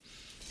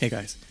Hey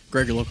guys,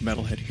 Greg, your local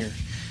metalhead here.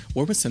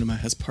 War with Cinema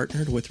has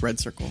partnered with Red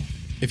Circle.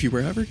 If you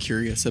were ever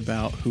curious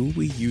about who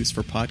we use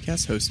for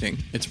podcast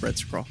hosting, it's Red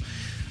Circle.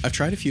 I've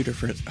tried a few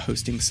different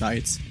hosting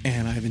sites,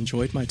 and I've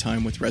enjoyed my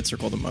time with Red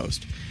Circle the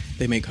most.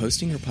 They make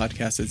hosting your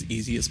podcast as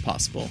easy as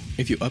possible.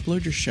 If you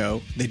upload your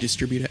show, they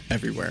distribute it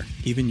everywhere,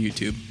 even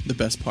YouTube. The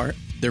best part?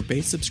 Their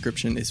base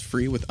subscription is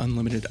free with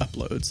unlimited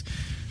uploads.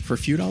 For a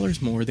few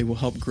dollars more, they will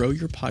help grow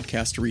your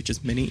podcast to reach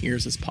as many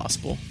ears as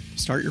possible.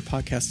 Start your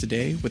podcast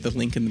today with the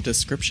link in the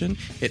description.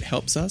 It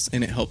helps us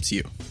and it helps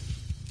you.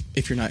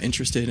 If you're not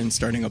interested in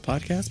starting a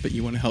podcast, but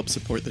you want to help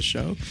support the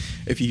show,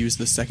 if you use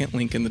the second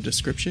link in the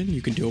description,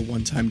 you can do a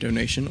one-time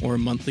donation or a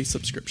monthly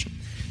subscription.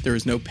 There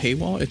is no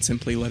paywall. It's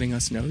simply letting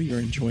us know you're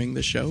enjoying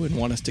the show and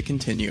want us to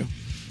continue.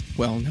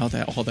 Well, now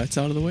that all that's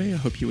out of the way, I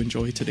hope you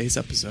enjoy today's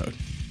episode.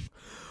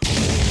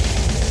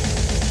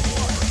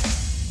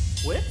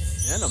 With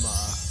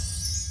Cinema.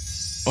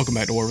 Welcome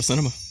back to War with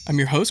Cinema. I'm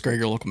your host, Greg,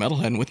 your local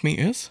metalhead, and with me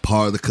is...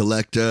 Par the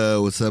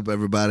Collector. What's up,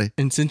 everybody?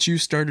 And since you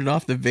started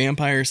off the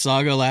Vampire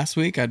Saga last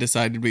week, I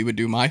decided we would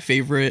do my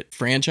favorite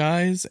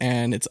franchise,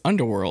 and it's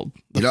Underworld,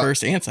 the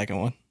first and second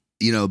one.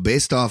 You know,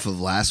 based off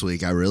of last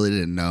week, I really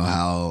didn't know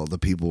how the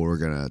people were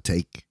going to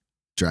take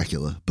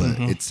Dracula, but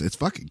it's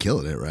fucking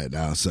killing it right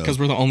now. So because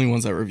we're the only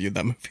ones that reviewed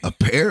that movie.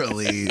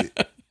 Apparently...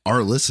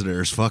 Our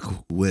listeners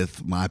fuck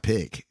with my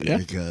pick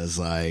because,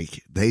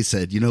 like, they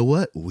said, you know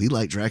what? We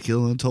like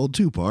Dracula Untold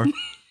too, Par.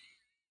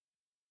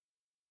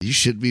 You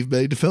shouldn't be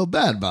made to feel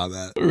bad about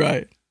that.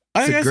 Right.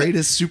 It's the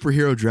greatest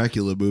superhero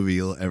Dracula movie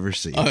you'll ever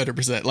see.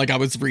 100%. Like, I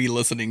was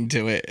re-listening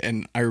to it,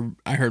 and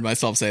I heard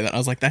myself say that. I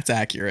was like, that's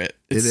accurate.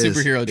 It's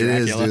superhero Dracula.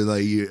 It is, dude.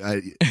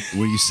 Like,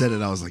 when you said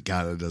it, I was like,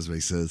 God, that does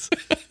make sense.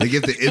 Like,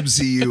 if the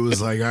MCU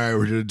was like, all right,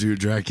 we're going to do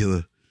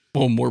Dracula.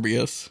 Well,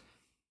 Morbius.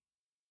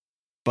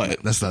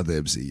 But that's not the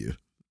MCU.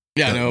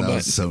 Yeah, I know, but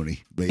was Sony.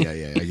 But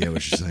yeah, I get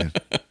what you're saying.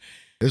 It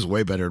was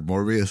way better than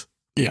Morbius.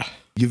 Yeah.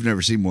 You've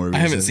never seen Morbius. I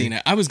haven't seen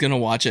it. I was gonna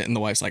watch it, and the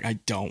wife's like, I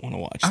don't want to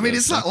watch it. I mean,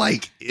 it's not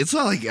like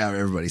how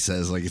everybody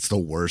says, like, it's the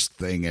worst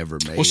thing ever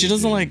made. Well, she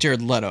doesn't like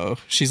Jared Leto.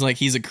 She's like,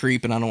 he's a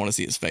creep, and I don't want to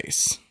see his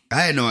face.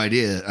 I had no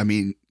idea. I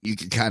mean, you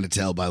can kind of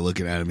tell by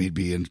looking at him, he'd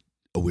be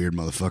a weird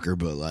motherfucker,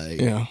 but like,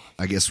 yeah.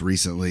 I guess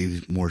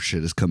recently more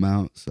shit has come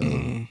out, so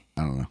I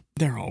don't know.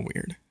 They're all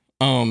weird.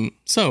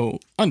 So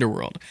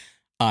Underworld.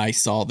 I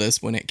saw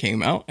this when it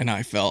came out, and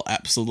I fell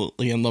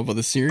absolutely in love with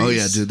the series. Oh,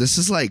 yeah, dude. This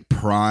is like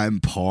prime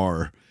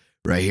Par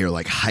right here.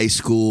 Like high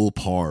school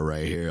Par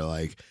right here.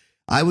 Like,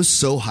 I was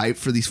so hyped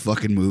for these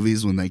fucking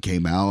movies when they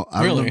came out.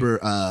 I remember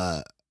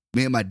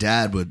me and my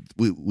dad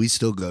we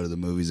still go to the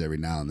movies every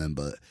now and then,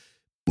 but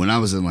when I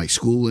was in like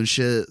school and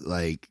shit,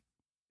 like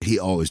he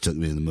always took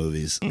me to the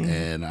movies.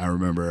 And I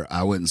remember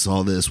I went and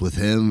saw this with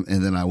him,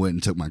 and then I went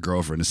and took my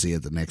girlfriend to see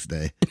it the next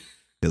day.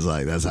 Because,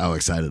 like, that's how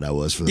excited I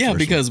was for the first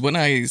because one.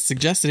 When I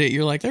suggested it,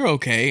 you're like, they're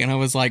okay. And I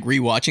was, like,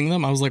 rewatching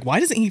them. I was like, why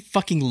doesn't he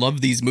fucking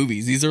love these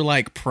movies? These are,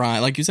 like,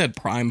 prime, like you said,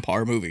 prime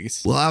Par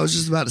movies. Well, I was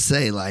just about to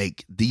say,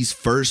 like, these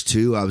first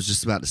two, I was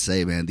just about to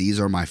say, man, these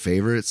are my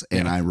favorites.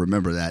 And I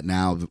remember that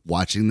now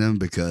watching them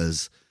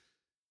because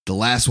the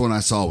last one I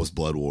saw was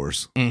Blood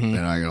Wars. And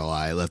I'm not going to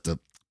lie, it left a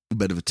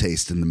bit of a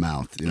taste in the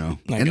mouth, you know?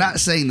 And not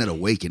saying that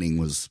Awakening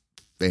was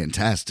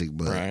fantastic,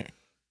 but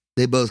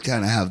they both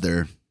kind of have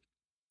their...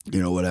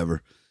 you know,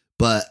 whatever.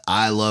 But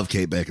I love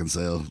Kate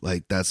Beckinsale.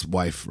 Like, that's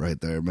wife right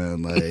there,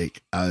 man.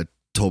 Like, I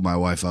told my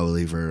wife I would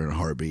leave her in a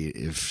heartbeat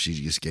if she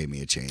just gave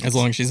me a chance. As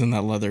long as she's in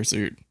that leather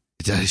suit.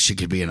 She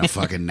could be in a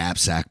fucking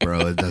knapsack,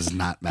 bro. It does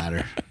not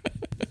matter.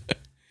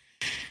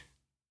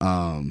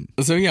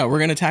 So, yeah, we're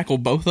going to tackle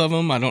both of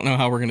them. I don't know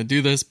how we're going to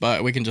do this,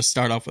 but we can just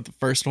start off with the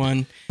first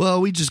one. Well,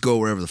 we just go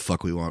wherever the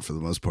fuck we want for the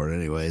most part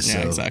anyway. So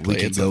exactly.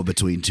 We can go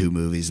between two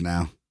movies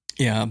now.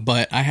 Yeah,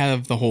 but I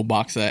have the whole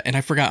box set, and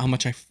I forgot how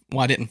much I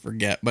didn't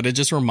forget, but it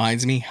just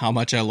reminds me how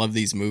much I love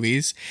these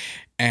movies,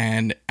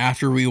 and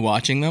after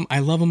rewatching them, I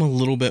love them a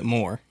little bit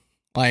more.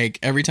 Like,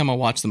 every time I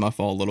watch them, I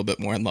fall a little bit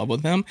more in love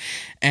with them,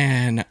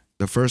 and...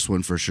 the first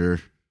one, for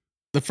sure.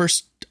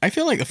 I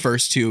feel like the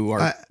first two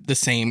are the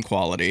same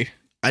quality.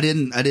 I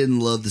didn't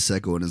love the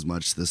second one as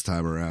much this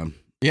time around.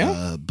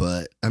 Yeah?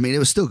 But, I mean, it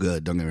was still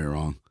good, don't get me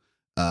wrong.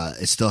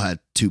 It still had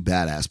two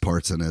badass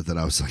parts in it that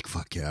I was like,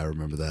 fuck yeah, I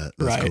remember that.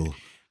 That's cool.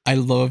 I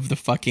love the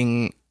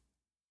fucking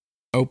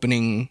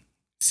opening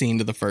scene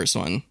to the first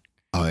one.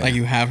 Oh, yeah. Like,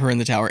 you have her in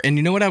the tower. And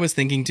you know what I was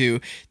thinking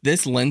too?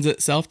 This lends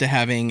itself to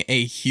having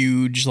a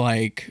huge,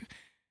 like,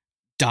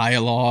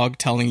 dialogue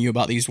telling you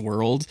about these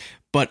worlds.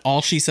 But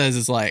all she says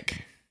is,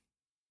 like,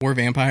 we're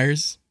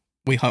vampires.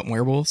 We hunt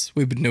werewolves.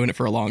 We've been doing it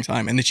for a long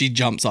time. And then she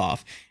jumps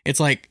off.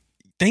 It's like,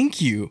 thank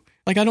you.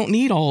 Like, I don't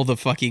need all the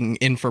fucking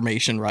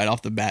information right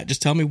off the bat.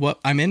 Just tell me what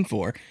I'm in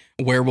for.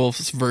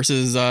 Werewolves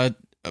versus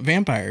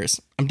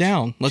vampires. I'm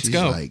down. Let's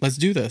go. Like, let's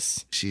do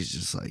this. She's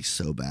just like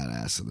so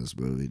badass in this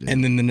movie, dude.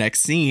 And then the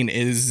next scene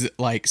is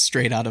like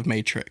straight out of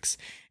Matrix.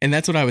 And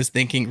that's what I was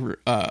thinking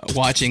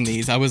watching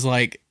these. I was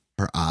like,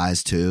 her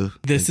eyes too.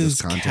 This is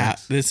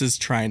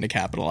trying to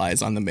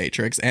capitalize on the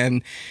Matrix.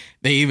 And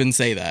they even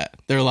say that.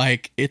 They're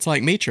like, it's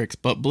like Matrix,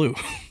 but blue.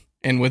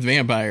 and with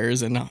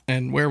vampires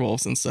and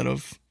werewolves instead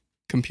of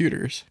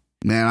computers.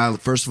 Man,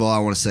 first of all, I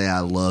want to say I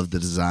love the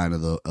design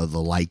of the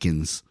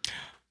lycans.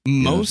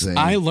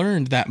 I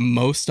learned that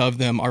most of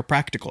them are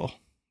practical.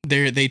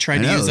 They try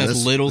to use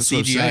as little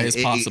CGI as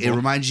possible. It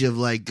reminds you of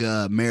like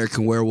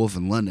American Werewolf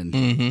in London.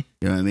 Mm-hmm. You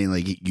know what I mean?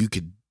 Like you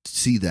could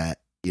see that.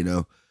 You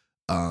know,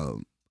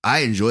 I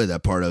enjoy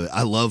that part of it.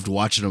 I loved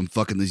watching them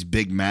fucking these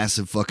big,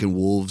 massive fucking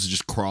wolves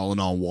just crawling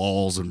on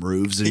walls and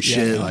roofs and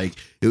shit. Yeah. Like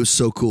it was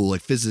so cool.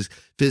 Like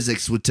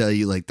physics would tell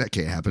you like that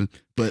can't happen,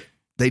 but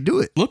they do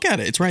it. Look at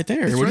it; it's right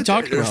there. What are you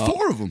talking about? There's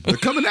 4 of them. They're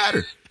coming at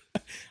her.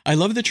 I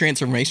love the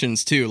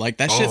transformations too. Like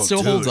that shit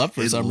still holds up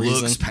for some reason.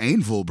 It looks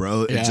painful,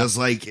 bro. Yeah. It's just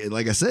like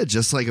I said,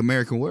 just like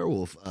American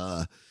Werewolf.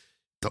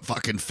 The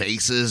fucking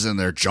faces and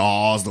their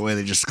jaws, the way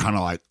they just kind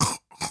of like,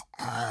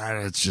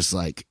 it's just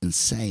like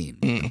insane.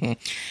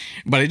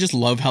 Mm-hmm. But I just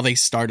love how they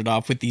started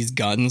off with these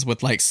guns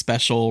with like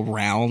special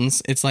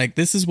rounds. It's like,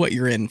 this is what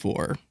you're in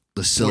for.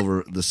 The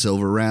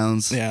silver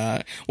rounds.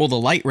 Yeah. Well, the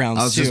light rounds.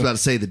 I was just about to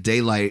say the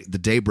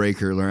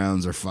Daybreaker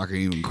rounds are fucking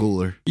even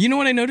cooler. You know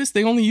what I noticed?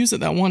 They only use it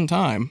that one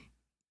time.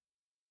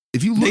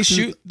 If you look,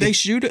 they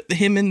shoot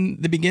him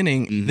in the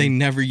beginning. Mm-hmm. They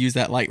never use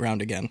that light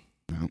round again.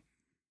 No.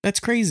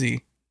 That's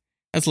crazy.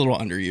 That's a little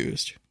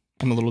underused.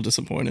 I'm a little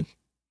disappointed.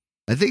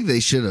 I think they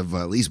should have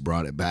at least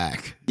brought it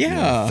back. Yeah. You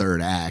know,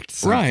 third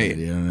act. Right.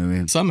 You know what I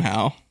mean?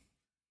 Somehow.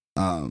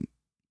 But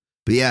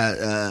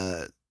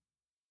yeah,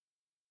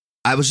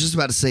 I was just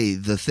about to say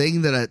the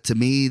thing that to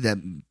me that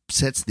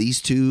sets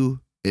these two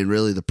and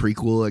really the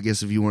prequel, I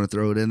guess if you want to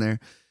throw it in there,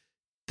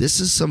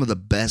 this is some of the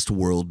best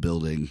world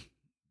building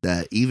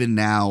that even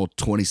now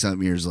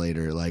 20-something years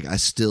later, like I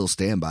still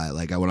stand by it.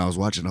 Like when I was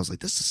watching, I was like,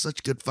 this is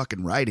such good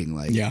fucking writing.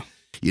 Like, yeah.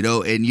 You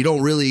know, and you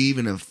don't really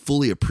even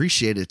fully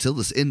appreciate it till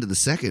this end of the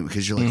second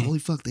because you're like, holy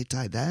fuck, they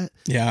tied that.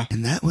 Yeah.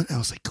 And that one, I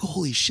was like,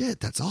 holy shit,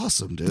 that's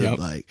awesome, dude. Yep.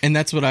 Like, and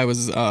that's what I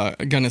was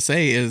gonna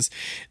say is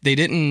they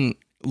didn't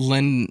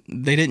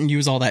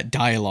use all that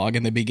dialogue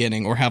in the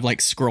beginning or have like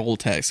scroll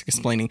text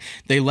explaining.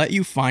 They let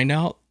you find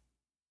out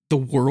the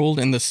world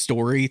and the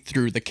story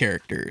through the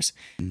characters.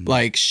 Mm-hmm.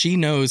 Like she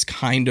knows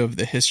kind of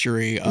the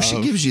history of.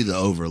 She gives you the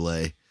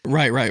overlay.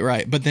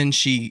 Right. But then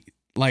she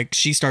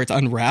starts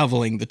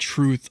unraveling the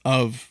truth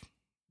of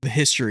the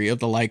history of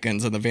the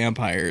Lycans and the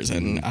vampires.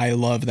 And I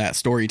love that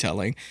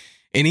storytelling.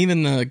 And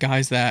even the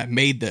guys that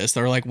made this,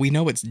 they're like, we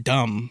know it's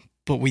dumb,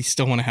 but we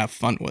still want to have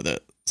fun with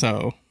it.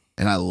 So.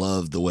 And I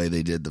love the way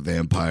they did the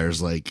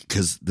vampires, like,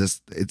 cause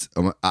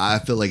I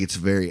feel like it's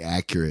very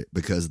accurate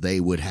because they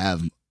would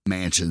have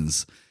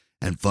mansions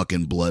and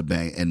fucking blood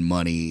bank and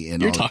money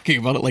and you're talking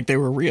about it like they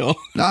were real.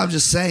 No, I'm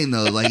just saying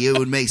though, like it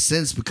would make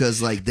sense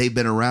because like they've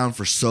been around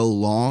for so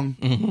long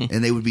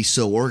and they would be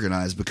so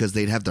organized because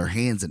they'd have their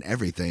hands in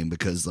everything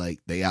because like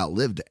they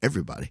outlived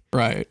everybody.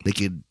 Right. They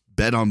could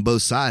bet on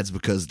both sides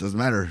because it doesn't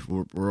matter.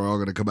 We're all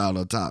going to come out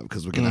on top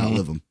because we can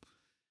outlive them.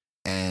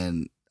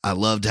 And I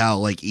loved how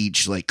like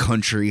each like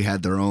country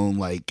had their own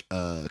like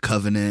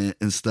covenant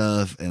and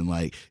stuff. And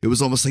like, it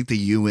was almost like the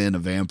UN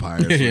of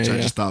vampires, which I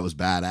just thought was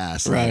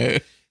badass. Right.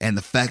 Like, and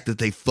the fact that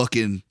they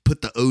fucking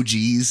put the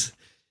OGs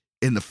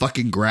in the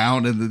fucking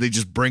ground and then they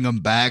just bring them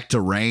back to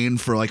reign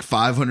for like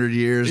 500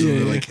 years. And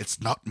they're like, it's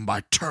not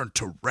my turn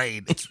to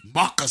reign. It's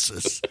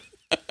Marcus's.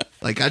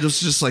 Like, I was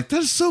just like,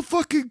 that's so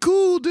fucking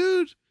cool,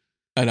 dude.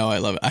 I know. I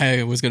love it.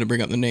 I was going to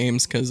bring up the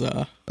names because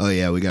oh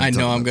yeah, we got. I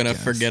know I'm going to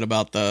forget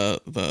about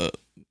the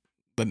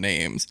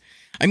names.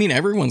 I mean,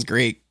 everyone's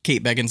great.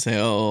 Kate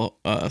Beckinsale,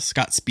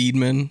 Scott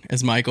Speedman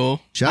as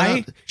Michael.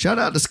 Shout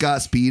out to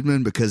Scott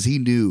Speedman because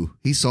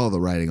he saw the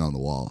writing on the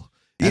wall.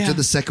 After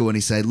the second one,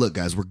 he said, look,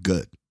 guys, we're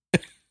good.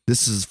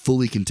 This is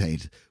fully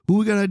contained. Who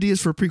we got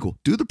ideas for a prequel?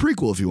 Do the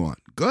prequel if you want.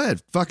 Go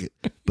ahead. Fuck it.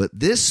 But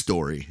this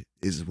story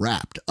is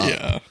wrapped up.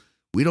 Yeah.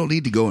 We don't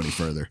need to go any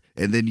further.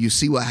 And then you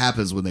see what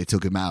happens when they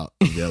took him out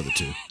of the other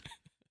two.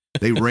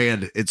 They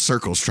ran in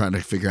circles trying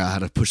to figure out how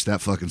to push that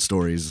fucking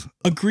stories.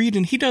 Agreed,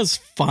 and he does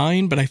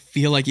fine, but I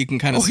feel like you can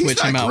kind of switch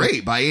him out. He's not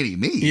great by any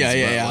means.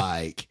 Yeah.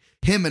 Like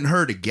him and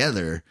her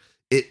together,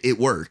 it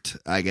worked.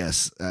 I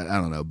guess I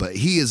don't know, but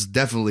he is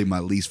definitely my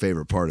least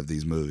favorite part of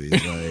these movies.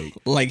 Like,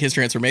 like his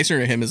transformation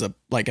to him is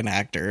like an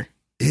actor.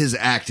 His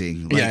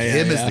acting, like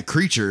him as the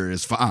creature,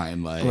 is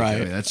fine. Like, right.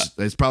 I mean,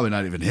 that's probably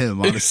not even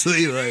him,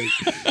 honestly. Like.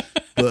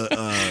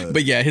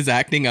 But yeah, his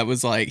acting, I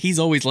was like, he's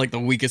always like the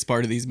weakest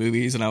part of these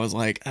movies, and I was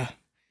like,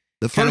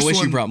 the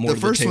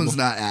first one's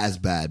not as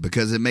bad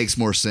because it makes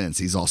more sense.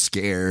 He's all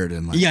scared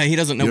and like, he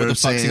doesn't know what the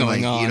fuck's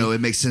going on. You know,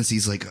 it makes sense.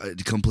 He's like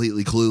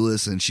completely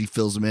clueless, and she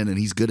fills him in, and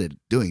he's good at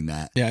doing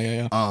that.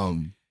 Yeah.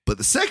 But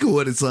the second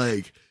one, it's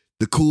like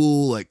the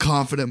cool, like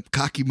confident,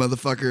 cocky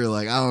motherfucker.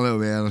 Like, I don't know,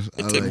 man.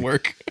 It didn't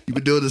work. You've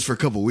been doing this for a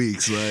couple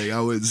weeks. Like,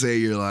 I wouldn't say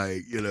you're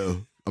like, you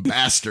know, a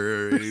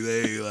bastard or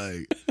anything.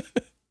 Like.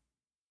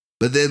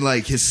 But then,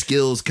 like, his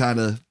skills kind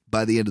of,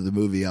 by the end of the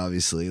movie,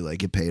 obviously,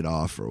 like, it paid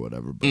off or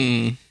whatever. But,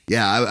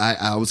 yeah,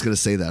 I was going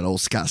to say that.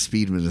 Old Scott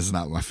Speedman is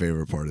not my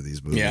favorite part of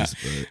these movies. Yeah.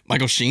 But,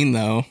 Michael Sheen,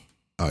 though.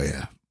 oh,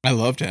 yeah. I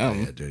loved him. Oh,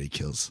 yeah, dude, he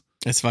kills.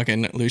 It's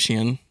fucking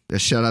Lucien.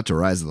 Shout out to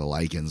Rise of the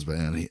Lycans,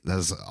 man.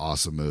 That's an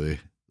awesome movie.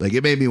 Like,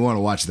 it made me want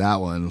to watch that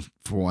one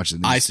for watching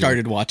these I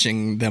started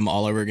watching them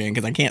all over again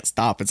because I can't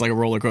stop. It's like a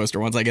roller coaster.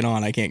 Once I get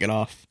on, I can't get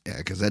off. Yeah,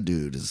 because that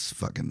dude is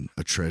fucking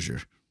a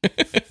treasure.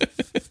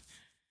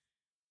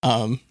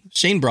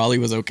 Shane Brawley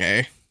was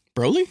okay.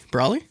 Brawley?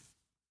 I'm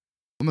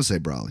gonna say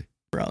Brawley.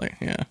 Brawley,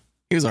 yeah.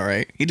 He was all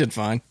right. He did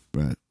fine.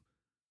 Right.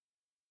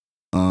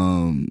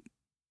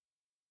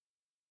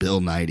 Bill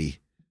Nighy.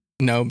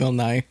 No, Bill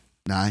Nye.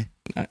 Nye?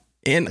 Nighy.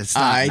 It's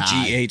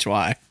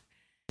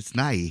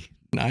Nighy.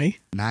 Nye?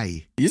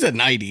 Nighy. You said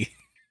 90.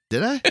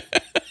 Did I?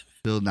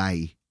 Bill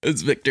Nighy.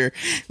 It's Victor,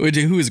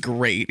 who is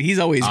great. He's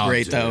always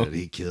great, dude, though.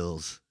 He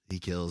kills.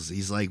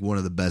 He's like one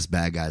of the best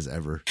bad guys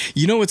ever.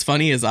 You know what's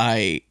funny is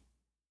I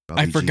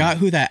forgot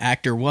who that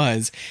actor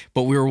was,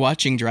 but we were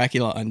watching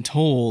Dracula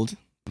Untold,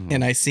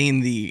 and I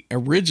seen the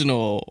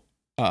original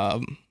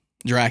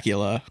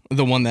Dracula,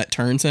 the one that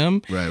turns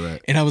him. Right.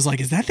 And I was like,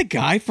 is that the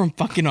guy from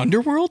fucking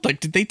Underworld? Like,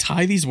 did they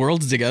tie these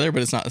worlds together?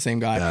 But it's not the same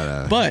guy.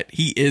 No. But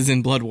he is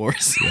in Blood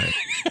Wars. Right.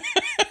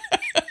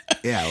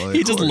 Yeah, well,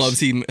 he just loves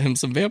him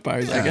some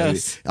vampires, I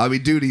guess. I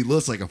mean, dude, he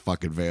looks like a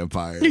fucking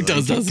vampire. He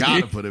does, doesn't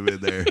he? Gotta put him in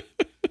there.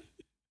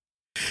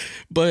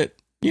 But,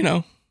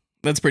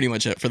 that's pretty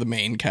much it for the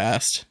main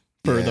cast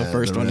for the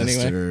first one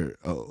anyway.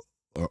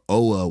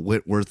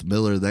 Whitworth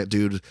Miller, that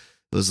dude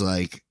was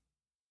like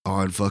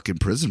on fucking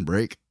Prison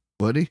Break,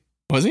 wasn't he?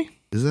 Was he?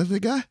 Is that the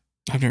guy?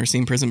 I've never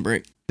seen Prison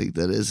Break. I think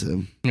that is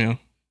him. Yeah.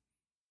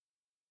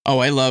 Oh,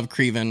 I love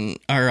Kevin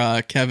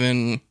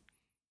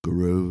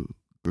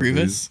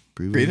Grievous.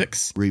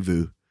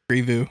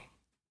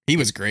 He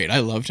was great. I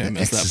loved him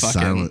as that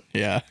fucking silent.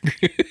 Yeah.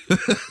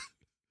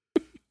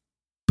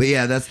 But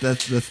yeah, that's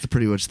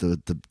pretty much the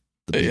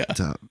big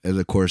top, and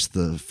of course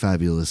the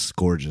fabulous,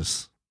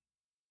 gorgeous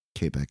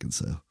Kate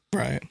Beckinsale.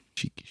 Right.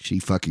 She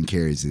fucking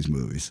carries these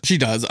movies. She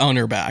does on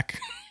her back.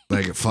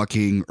 Like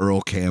fucking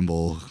Earl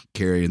Campbell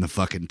carrying the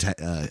fucking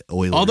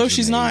Oilers. Although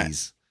she's not in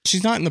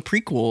the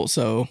prequel,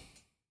 so.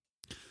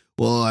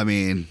 Well, I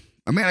mean,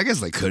 I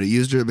guess they could have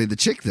used her. I mean, the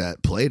chick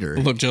that played her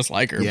looked just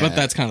like her, but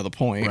that's kind of the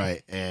point,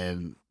 right?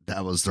 And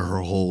that was the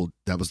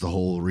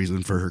whole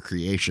reason for her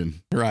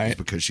creation, right?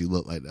 Because she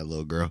looked like that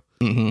little girl.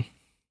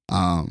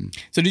 Mm-hmm.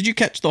 So did you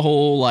catch the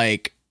whole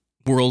like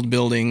world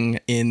building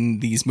in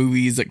these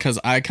movies? Because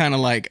I kind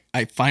of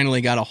I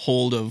finally got a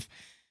hold of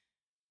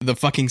the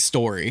fucking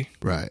story,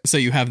 right? So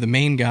you have the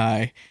main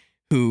guy,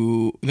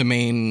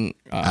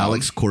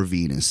 Alex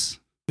Corvinus.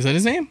 Is that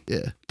his name?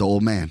 Yeah, the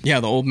old man. Yeah,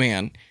 the old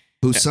man.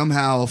 Who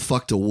somehow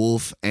fucked a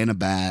wolf and a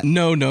bat.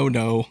 No.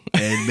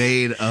 And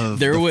made of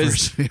there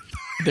was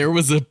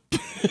a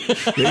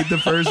made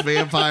the first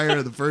vampire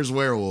and the first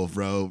werewolf,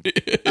 bro.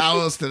 How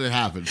else did it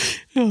happen?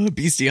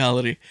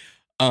 Bestiality.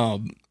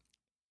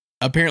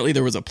 Apparently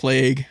there was a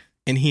plague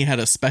and he had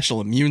a special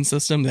immune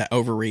system that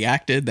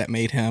overreacted that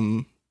made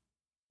him,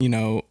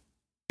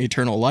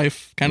 eternal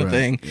life kind of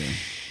thing. Yeah.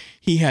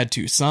 He had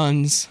 2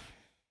 sons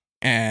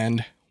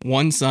and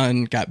one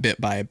son got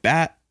bit by a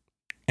bat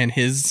and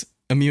his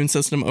immune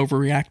system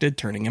overreacted,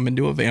 turning him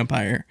into a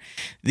vampire.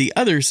 The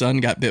other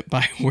son got bit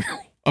by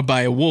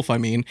a wolf,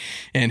 and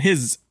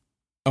his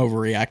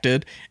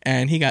overreacted,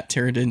 and he got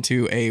turned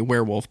into a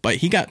werewolf. But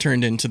he got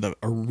turned into the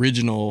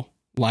original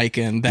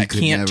Lycan that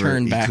can't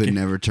turn back. He could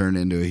never turn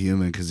into a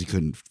human because he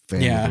couldn't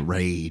fan the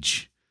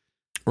rage.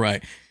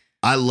 Right.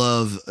 I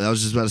was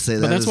just about to say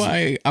that. But that's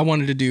why I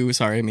wanted to do,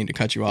 sorry, I didn't mean to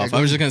cut you off.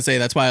 I was just going to say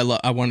that's why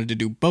I wanted to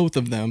do both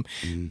of them,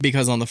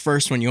 because on the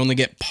first one, you only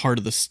get part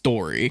of the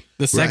story.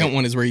 The second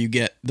one is where you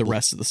get the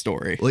rest of the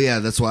story. Well, yeah,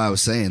 that's why I was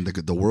saying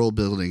the world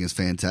building is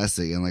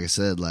fantastic. And like I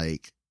said,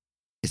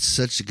 it's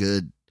such a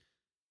good,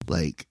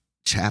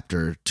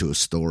 chapter to a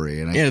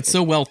story. And it's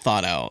so well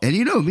thought out. And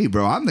you know me,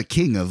 bro, I'm the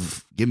king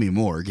of give me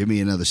more, give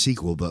me another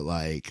sequel. But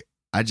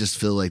I just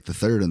feel like the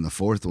third and the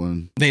fourth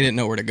one, they didn't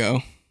know where to go.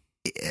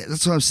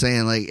 That's what I'm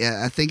saying.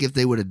 I think if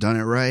they would have done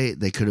it right,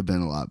 they could have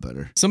been a lot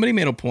better. Somebody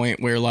made a point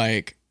where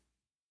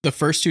the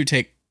first 2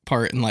 take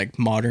part in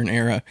modern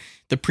era.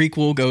 The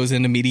prequel goes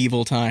into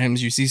medieval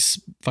times. You see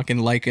fucking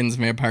Lycans,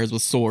 vampires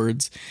with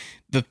swords.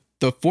 The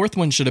fourth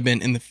one should have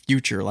been in the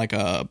future, like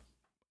a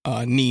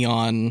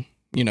neon,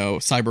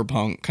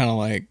 cyberpunk, kind of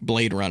like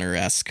Blade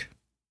Runner-esque.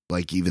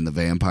 Like even the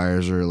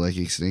vampires are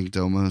extinct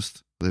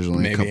almost. There's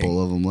only a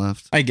couple of them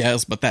left, I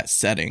guess. But that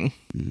setting.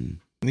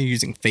 They're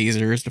using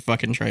phasers to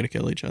fucking try to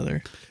kill each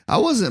other. I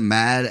wasn't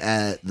mad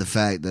at the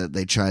fact that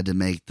they tried to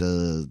make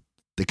the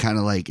kind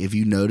of if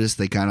you notice,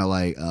 they kind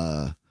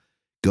of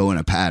go in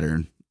a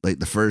pattern. Like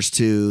the first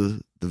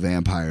 2, the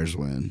vampires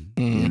win,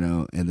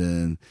 and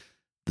then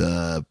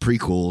the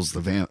prequels,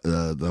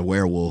 the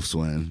werewolves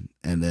win,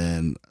 and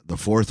then the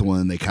fourth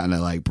one they kind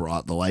of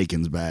brought the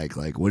Lycans back.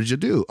 What did you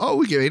do? Oh,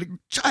 we made a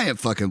giant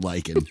fucking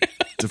Lycan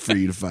for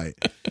you to fight.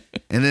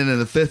 And then in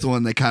the fifth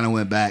one, they kind of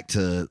went back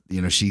to,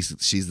 she's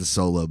the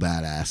solo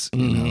badass,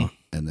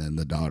 and then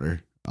the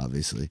daughter,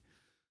 obviously.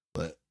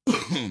 But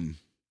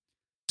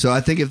so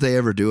I think if they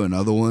ever do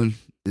another one,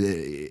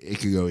 it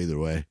could go either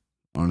way,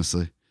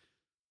 honestly.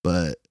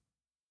 But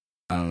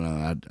I don't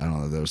know. I don't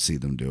know if they'll see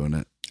them doing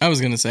it. I was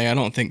going to say, I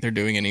don't think they're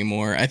doing any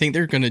more. I think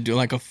they're going to do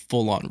like a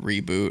full-on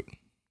reboot.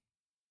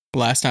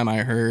 Last time I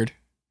heard,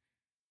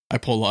 I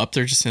pull up,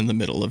 they're just in the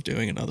middle of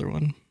doing another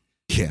one.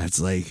 Yeah, it's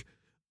like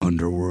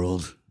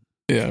Underworld.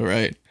 Yeah,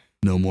 right.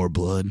 No more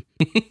blood.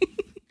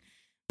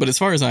 But as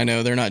far as I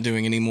know, they're not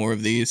doing any more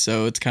of these,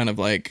 so it's kind of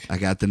like... I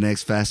got the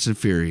next Fast and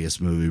Furious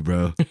movie,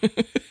 bro.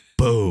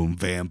 Boom,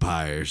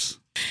 vampires.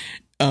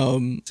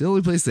 It's the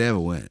only place they ever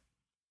went.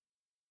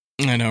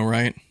 I know,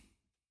 right?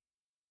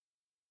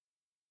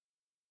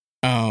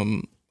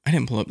 I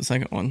didn't pull up the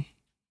second one.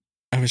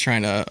 I was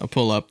trying to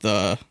pull up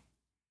the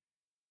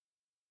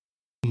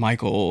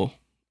Michael.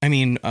 I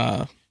mean,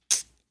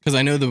 because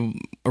I know the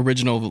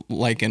original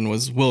Lycan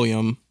was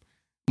William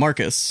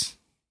Marcus.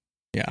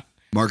 Yeah,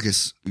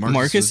 Marcus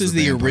is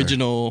the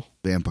original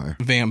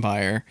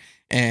vampire,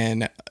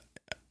 and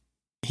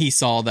he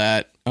saw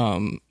that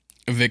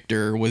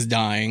Victor was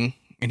dying,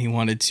 and he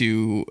wanted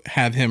to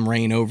have him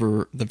reign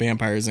over the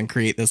vampires and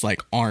create this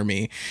like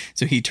army.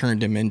 So he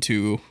turned him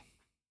into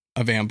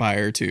a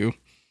vampire to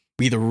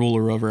be the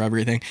ruler over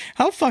everything.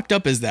 How fucked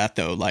up is that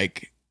though?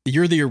 Like,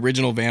 you're the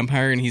original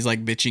vampire and he's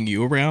like bitching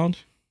you around.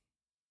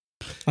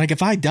 Like,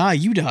 if I die,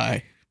 you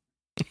die.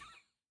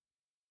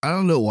 I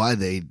don't know why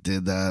they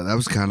did that. That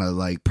was kind of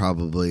like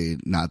probably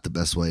not the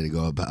best way to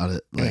go about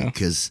it. Like,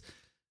 because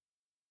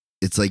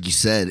it's like you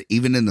said,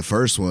 even in the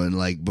first one,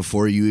 like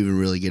before you even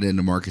really get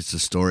into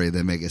Marcus's story,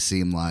 they make it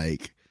seem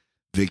like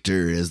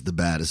Victor is the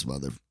baddest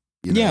mother.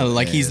 You know? Yeah,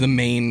 like he's the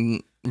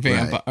main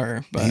vampire.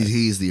 Right. But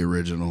he's the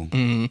original.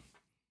 Mm-hmm.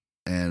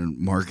 And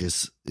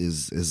Marcus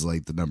is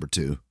like the number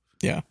 2.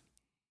 Yeah.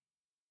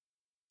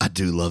 I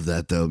do love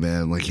that though,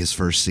 man. Like his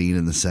first scene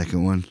in the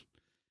second one,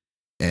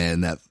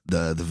 and that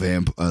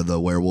the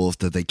werewolf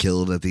that they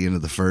killed at the end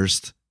of the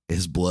first,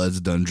 his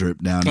blood's done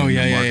dripped down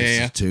into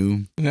Marcus's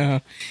tomb. Yeah,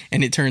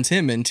 and it turns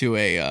him into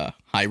a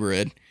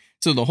hybrid.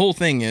 So the whole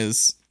thing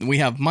is we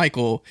have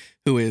Michael,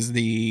 who is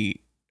the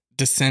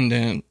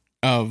descendant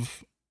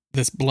of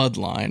this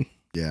bloodline.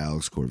 Yeah,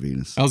 Alex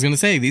Corvinus. I was gonna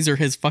say these are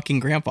his fucking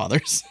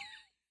grandfathers.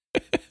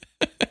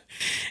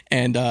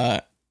 And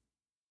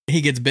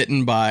he gets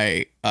bitten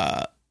by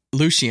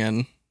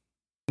Lucian,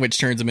 which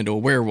turns him into a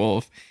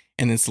werewolf,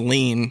 and then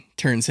Selene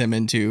turns him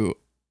into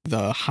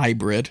the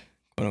hybrid,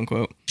 quote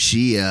unquote.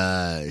 She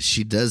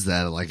does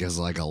that like as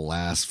like a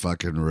last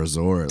fucking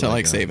resort to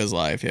like save his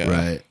life, yeah.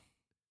 Right.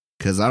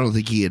 Because I don't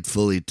think he had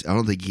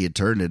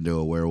turned into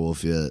a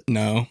werewolf yet.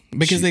 No,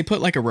 because they put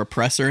like a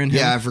repressor in him.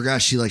 Yeah, I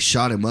forgot she like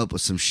shot him up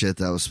with some shit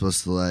that was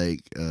supposed to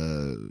like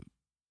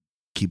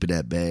keep it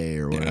at bay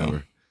or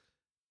whatever.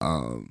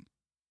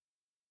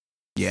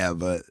 Yeah,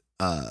 but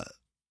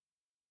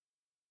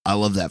I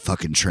love that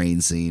fucking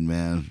train scene,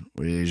 man,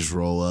 where you just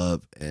roll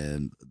up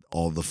and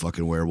all the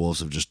fucking werewolves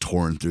have just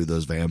torn through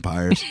those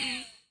vampires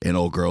and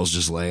old girl's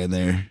just laying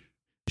there.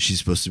 She's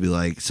supposed to be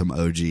like some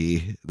OG.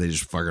 They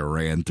just fucking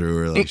ran through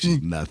her like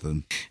she's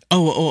nothing.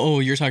 Oh!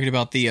 You're talking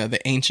about the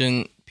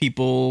ancient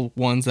people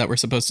ones that were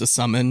supposed to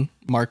summon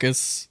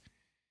Marcus,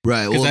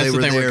 right? Well, they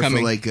were there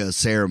for like a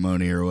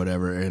ceremony or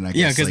whatever, and I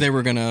guess because they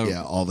were gonna.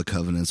 Yeah, all the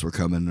covenants were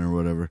coming or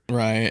whatever.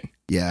 Right.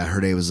 Yeah, her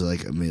name was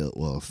like Amelia.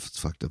 Well, it's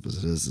fucked up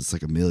as it is, it's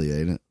like Amelia,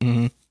 ain't it?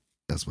 Mm-hmm.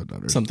 That's my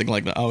daughter. Something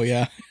like that. Oh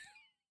yeah.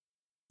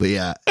 But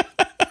yeah.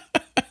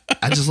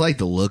 I just like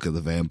the look of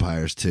the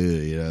vampires too.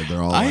 You know,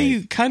 they're all.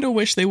 I kind of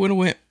wish they would have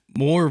went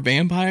more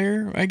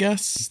vampire. I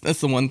guess that's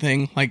the one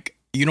thing. Like,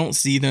 you don't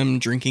see them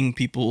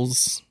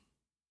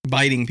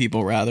biting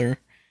people rather,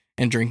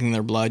 and drinking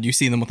their blood. You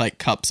see them with like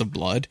cups of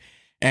blood.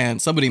 And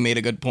somebody made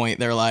a good point.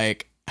 They're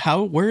like,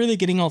 where are they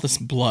getting all this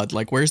blood?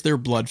 Like, where's their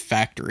blood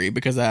factory?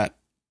 Because that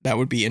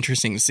would be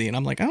interesting to see. And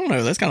I'm like, I don't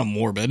know. That's kind of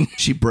morbid.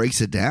 She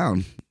breaks it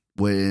down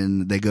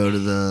when they go to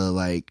the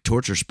like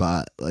torture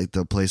spot, like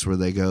the place where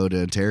they go to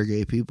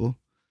interrogate people.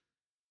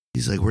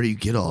 He's like, where do you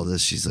get all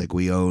this? She's like,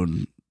 we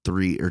own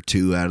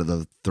 2 out of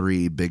the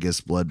 3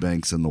 biggest blood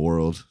banks in the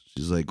world.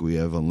 She's like, we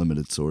have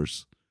unlimited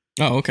source.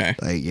 Oh, okay.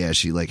 Like, yeah,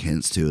 she like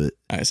hints to it.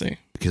 I see.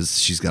 Because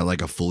she's got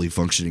like a fully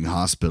functioning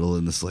hospital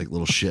in this like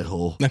little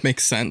shithole. That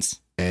makes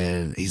sense.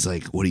 And he's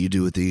like, what do you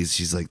do with these?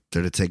 She's like,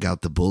 they're to take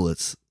out the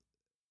bullets.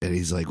 And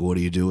he's like, what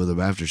do you do with them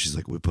after? She's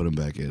like, we put them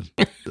back in.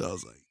 And I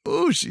was like,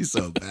 oh, she's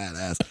so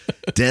badass.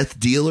 Death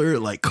dealer,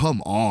 like,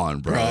 come on,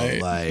 bro.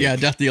 Right. Like, yeah,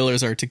 death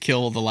dealers are to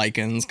kill the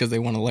Lycans because they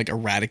want to like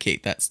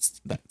eradicate that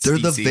they're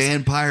species. the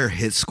vampire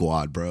hit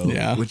squad, bro.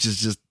 Yeah, which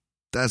is just,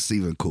 that's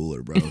even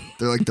cooler, bro.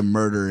 They're like the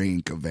Murder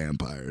Inc. of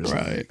vampires.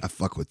 Right. Like, I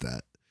fuck with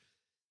that.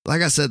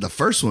 Like I said, the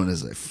first one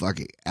is a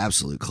fucking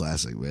absolute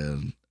classic,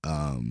 man.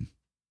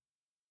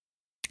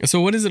 So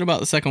what is it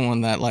about the second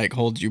one that like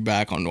holds you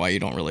back on why you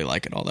don't really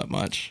like it all that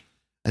much?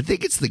 I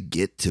think it's the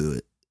get to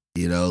it.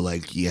 You know,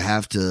 like you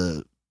have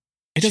to.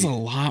 It does a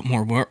lot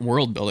more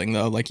world building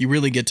though. Like you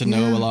really get to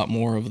know a lot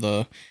more of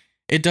the.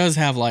 It does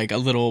have like a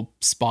little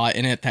spot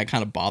in it that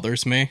kind of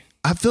bothers me.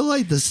 I feel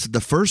like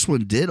the first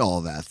one did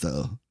all that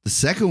though. The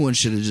second one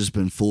should have just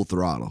been full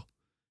throttle.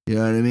 You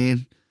know what I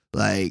mean?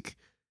 Like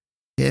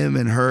him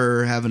and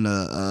her having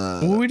a.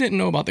 Well, we didn't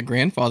know about the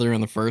grandfather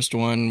in the first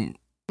one.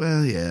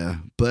 Well, yeah,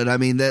 but I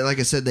mean, like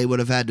I said, they would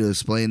have had to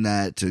explain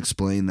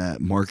that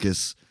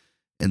Marcus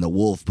and the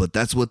wolf. But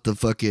that's what the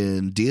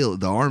fucking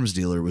the arms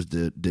dealer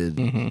did.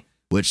 Mm-hmm.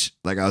 Which,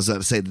 like I was about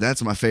to say,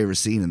 that's my favorite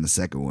scene in the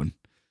second one.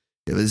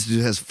 This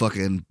dude has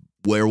fucking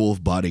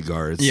werewolf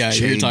bodyguards. Yeah,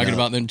 you're talking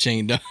about them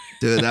chained up.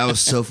 Dude, that was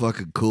so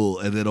fucking cool.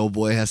 And then old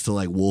boy has to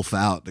like wolf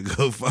out to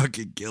go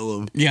fucking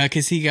kill him. Yeah,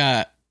 because he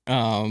got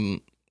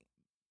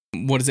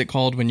what is it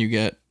called when you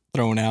get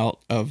thrown out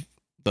of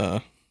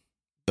the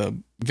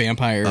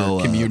vampire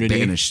community?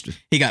 Banished.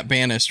 He got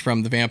banished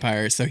from the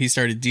vampires, so he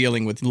started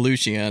dealing with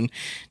Lucian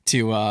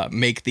to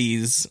make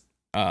these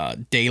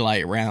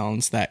daylight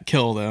rounds that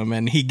kill them,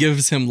 and he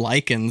gives him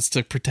lichens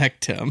to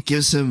protect him.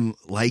 Gives him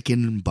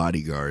lichen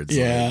bodyguards.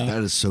 Yeah, like,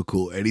 that is so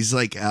cool. And he's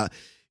like out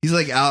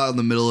in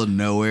the middle of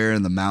nowhere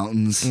in the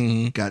mountains.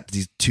 Mm-hmm. Got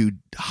these two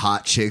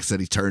hot chicks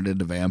that he turned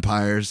into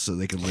vampires so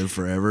they can live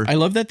forever. I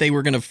love that they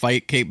were gonna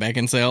fight Kate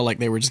Beckinsale, like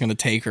they were just gonna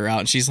take her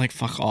out, and she's like,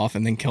 "Fuck off,"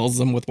 and then kills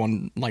them with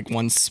one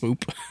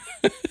swoop.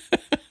 It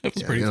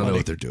was pretty funny. I don't know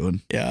what they're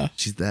doing. Yeah,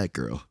 she's that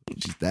girl.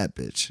 She's that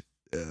bitch.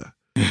 Yeah.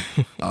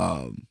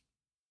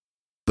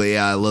 But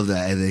yeah, I love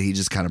that. And then he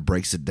just kind of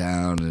breaks it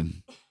down,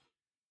 and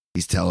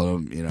he's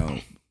telling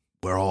them,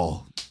 we're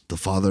all the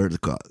father,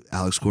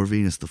 Alex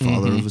Corvinus, the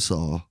father of us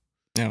all.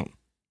 Yeah.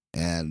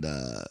 And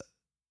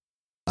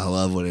I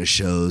love when it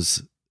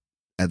shows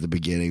at the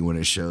beginning, when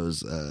it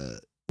shows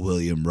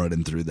William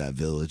running through that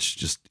village,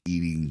 just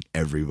eating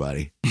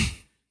everybody.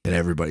 And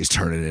everybody's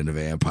turning into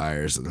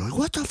vampires. And they're like,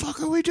 what the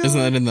fuck are we doing? Isn't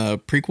that in the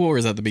prequel, or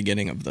is that the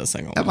beginning of the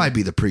second one? That might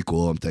be the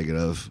prequel I'm thinking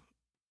of.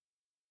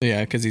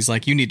 Yeah, because he's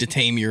like, you need to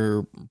tame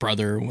your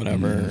brother or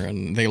whatever,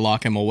 and they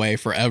lock him away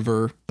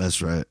forever.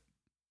 That's right.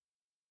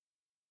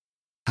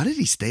 How did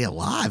he stay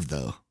alive,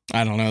 though?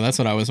 I don't know. That's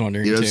what I was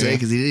wondering, You know what too. I'm saying?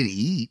 Because he didn't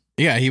eat.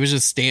 Yeah, he was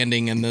just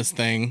standing in this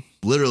thing.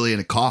 Literally in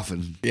a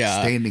coffin.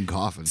 Yeah. Standing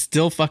coffin.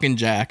 Still fucking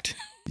jacked.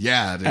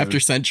 Yeah, dude. After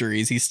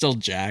centuries, he's still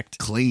jacked.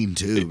 Clean,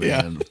 too,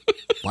 man.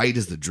 Yeah. White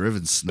as the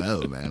driven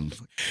snow, man.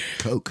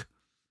 Coke.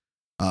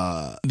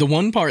 The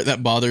one part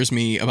that bothers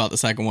me about the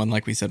second one,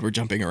 like we said, we're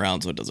jumping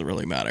around, so it doesn't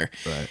really matter,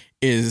 right,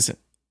 is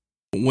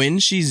when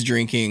she's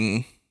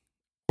drinking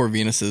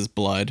Corvinus's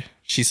blood,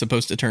 she's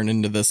supposed to turn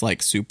into this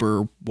like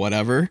super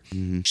whatever.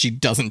 Mm-hmm. She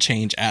doesn't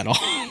change at all.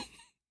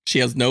 She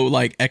has no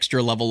like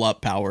extra level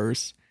up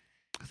powers.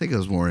 I think it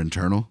was more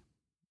internal.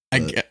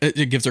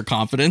 It gives her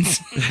confidence.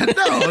 No,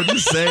 I'm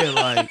just saying,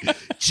 like,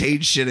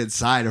 change shit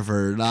inside of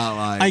her, not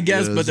like. I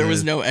guess, but there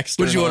was no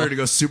extra. Would you want her to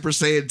go Super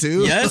Saiyan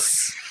 2?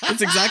 Yes,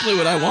 that's exactly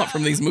what I want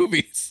from these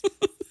movies.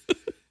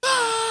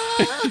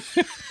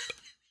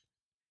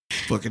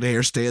 Fucking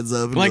hair stands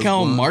up. Like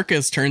how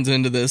Marcus turns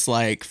into this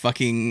like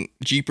fucking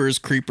Jeepers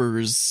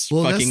Creepers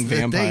fucking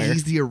vampire.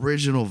 He's the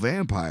original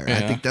vampire. Yeah.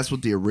 I think that's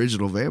what the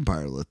original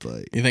vampire looked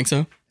like. You think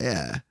so?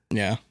 Yeah.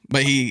 Yeah.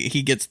 But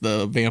he gets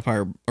the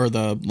vampire or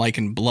the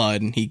lichen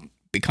blood and he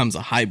becomes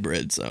a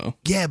hybrid, so.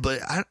 Yeah,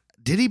 but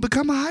did he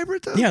become a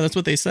hybrid though? Yeah, that's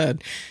what they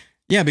said.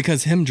 Yeah,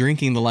 because him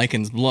drinking the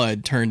lichen's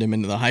blood turned him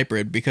into the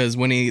hybrid, because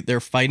when they're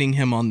fighting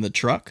him on the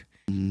truck,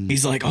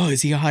 he's like, "Oh,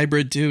 is he a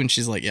hybrid too?" And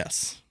she's like,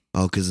 "Yes."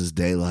 Oh, because it's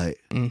daylight.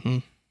 Mm-hmm.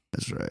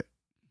 That's right.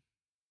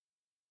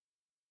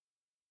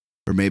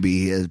 Or maybe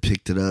he had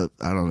picked it up.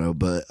 I don't know,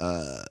 but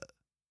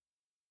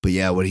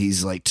yeah, when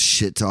he's like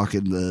shit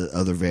talking the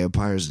other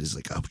vampires, he's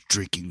like, "I was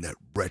drinking that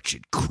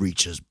wretched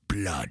creature's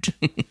blood."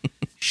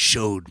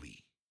 Showed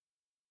me.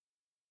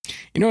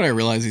 You know what I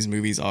realize these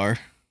movies are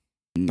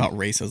about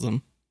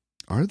racism?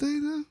 Are they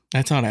though?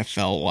 That's how I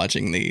felt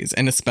watching these,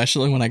 and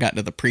especially when I got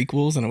to the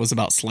prequels and it was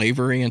about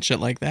slavery and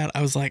shit like that.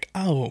 I was like,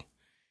 "Oh,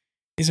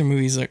 these are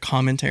movies that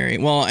commentary."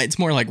 Well, it's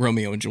more like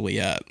Romeo and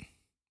Juliet,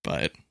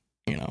 but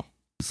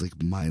it's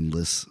like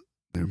mindless.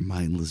 They're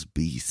mindless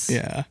beasts.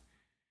 Yeah,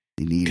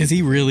 because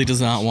he really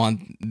does not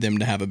want them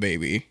to have a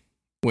baby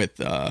with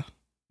the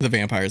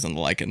vampires and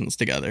the lichens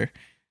together.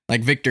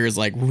 Like Victor is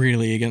like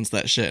really against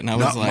that shit, and I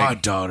was like, "Not my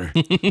daughter,"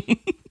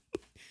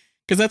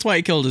 because that's why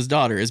he killed his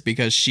daughter, is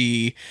because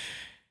she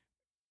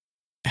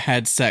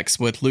had sex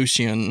with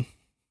Lucian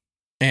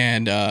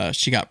and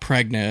she got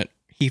pregnant.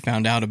 He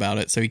found out about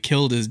it, so he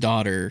killed his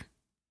daughter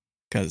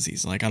because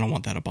he's like, "I don't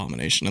want that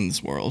abomination in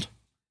this world."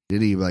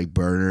 Did he like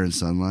burn her in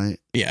sunlight?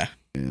 Yeah.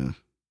 Yeah.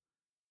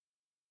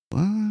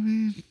 Well, I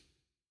mean,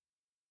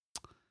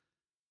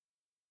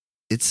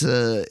 it's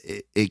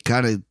it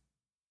kind of,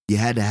 you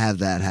had to have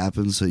that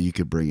happen so you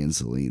could bring in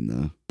Celine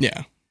though.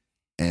 Yeah.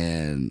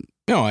 And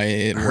no,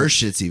 her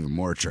shit's even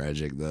more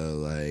tragic though.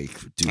 Like,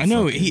 I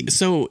know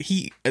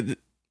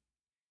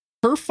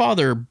her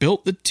father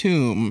built the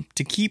tomb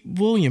to keep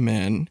William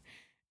in,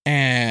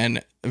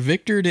 and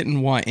Victor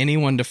didn't want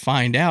anyone to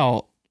find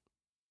out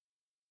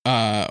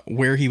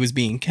where he was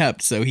being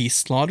kept, so he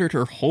slaughtered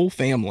her whole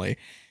family,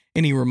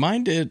 and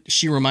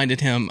she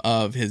reminded him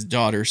of his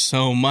daughter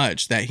so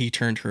much that he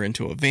turned her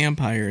into a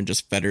vampire and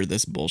just fed her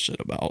this bullshit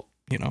about,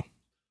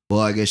 Well,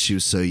 I guess she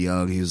was so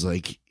young, he was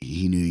like,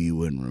 he knew you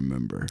wouldn't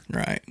remember.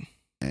 Right.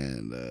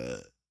 And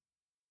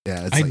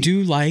yeah, I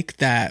do like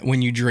that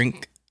when you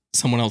drink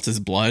someone else's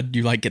blood.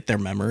 You like get their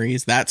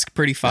memories. That's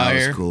pretty fire.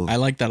 That was cool. I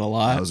like that a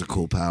lot. That was a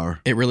cool power.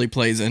 It really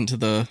plays into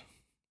the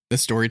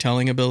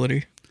storytelling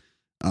ability.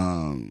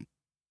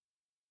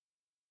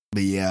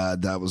 But yeah,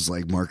 that was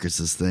like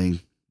Marcus's thing.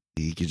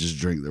 He could just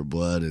drink their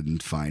blood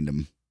and find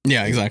them.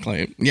 Yeah,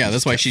 exactly. Yeah,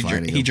 that's why kept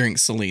finding he him.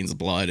 drinks Celine's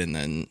blood and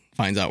then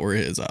finds out where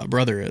his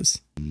brother is.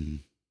 Mhm.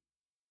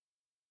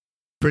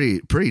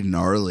 Pretty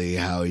gnarly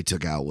how he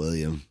took out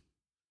William.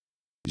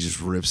 He just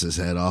rips his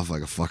head off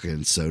like a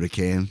fucking soda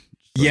can.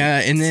 Like, Yeah,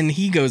 and then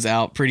he goes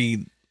out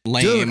pretty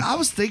lame. dude, I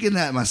was thinking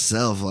that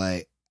myself.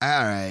 Like, all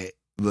right,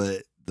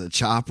 but the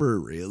chopper,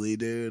 really,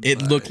 dude?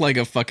 It looked like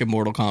a fucking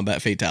Mortal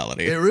Kombat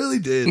fatality. It really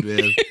did,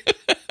 man.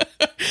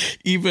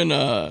 Even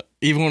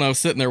when I was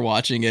sitting there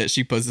watching it,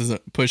 she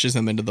pushes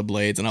him into the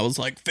blades, and I was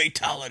like,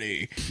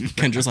 fatality.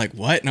 Kendra's like,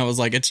 what? And I was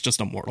like, it's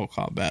just a Mortal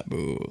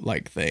Kombat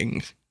like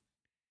thing.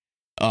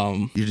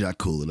 You're not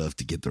cool enough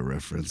to get the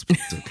reference, but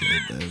it's okay,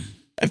 man.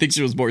 I think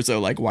she was more so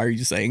like, why are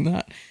you saying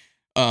that?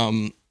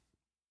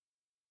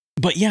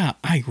 But yeah,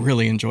 I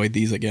really enjoyed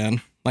these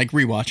again. Like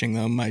rewatching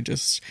them,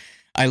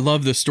 I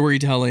love the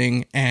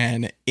storytelling,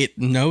 and it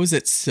knows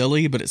it's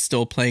silly, but it's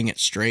still playing it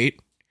straight.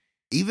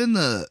 Even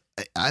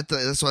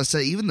that's why I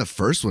say even the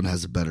first one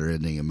has a better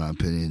ending in my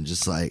opinion.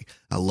 Just like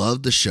I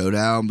love the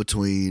showdown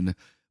between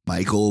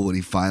Michael when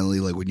he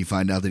finally when you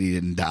find out that he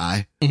didn't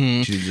die.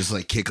 Mm-hmm. She just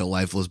like kick a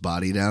lifeless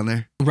body down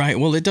there. Right.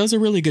 Well, it does a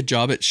really good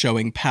job at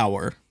showing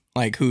power,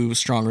 like who's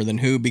stronger than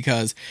who,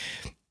 because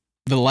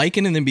the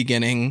Lycan in the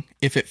beginning,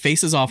 if it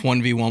faces off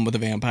 1v1 with a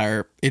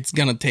vampire, it's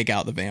going to take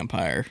out the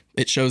vampire.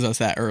 It shows us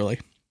that early.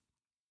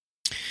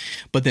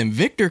 But then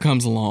Victor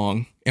comes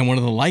along, and one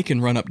of the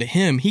Lycan run up to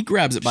him. He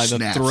grabs it by the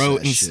throat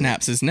and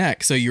snaps his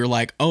neck. So you're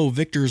like, oh,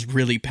 Victor's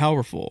really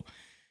powerful.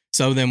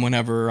 So then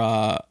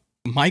whenever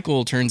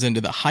Michael turns into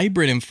the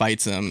hybrid and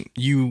fights him,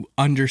 you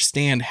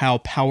understand how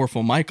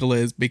powerful Michael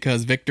is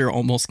because Victor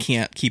almost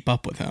can't keep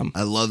up with him.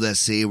 I love that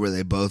scene where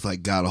they both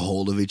like got a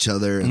hold of each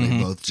other and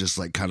they both just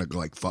like kind of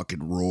like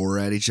fucking roar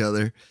at each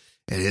other.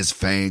 And his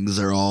fangs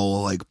are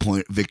all like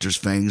Victor's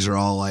fangs are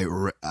all like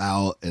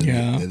out, and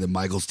then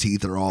Michael's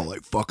teeth are all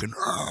like fucking.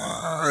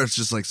 It's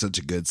just like such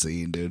a good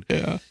scene, dude.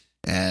 Yeah.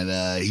 And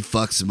he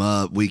fucks him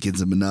up, weakens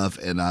him enough,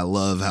 and I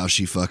love how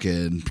she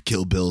fucking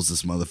Kill Bills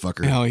this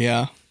motherfucker. Oh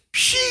yeah.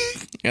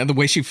 Yeah, the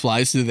way she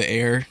flies through the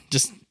air,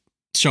 just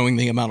showing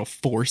the amount of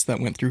force that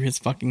went through his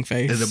fucking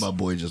face. And then my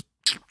boy just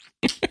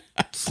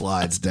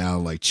slides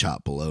down like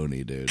chopped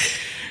bologna, dude.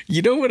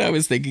 You know what I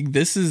was thinking?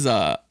 This is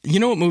you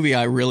know what movie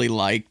I really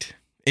liked?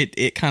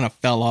 It kind of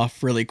fell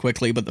off really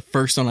quickly, but the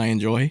first one I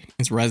enjoy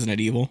is Resident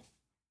Evil.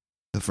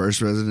 The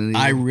first Resident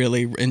Evil? I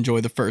really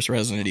enjoy the first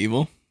Resident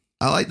Evil.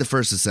 I like the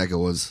first and second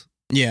ones.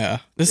 Yeah.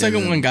 The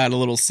second one got a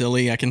little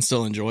silly. I can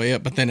still enjoy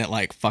it, but then it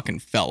like fucking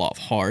fell off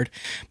hard.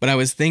 But I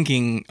was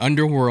thinking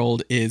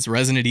Underworld is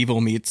Resident Evil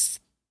meets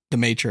The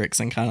Matrix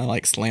and kind of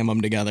like slam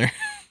them together.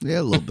 Yeah,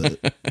 a little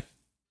bit.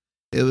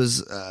 It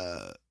was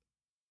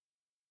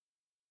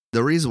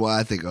the reason why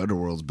I think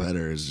Underworld's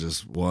better is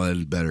just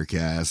one, better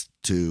cast,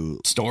 two,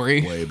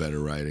 story, way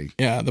better writing.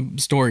 Yeah, the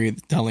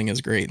storytelling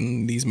is great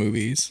in these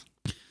movies.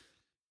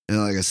 And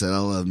like I said, I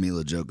love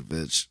Mila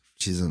Djokovic.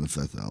 She's in The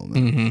Fifth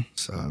Element, Mm-hmm.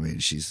 so I mean,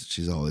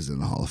 she's always in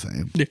the Hall of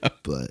Fame. Yeah,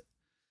 but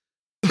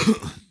I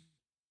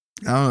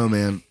don't know,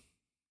 man.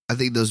 I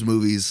think those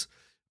movies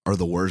are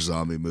the worst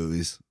zombie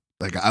movies.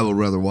 Like, I would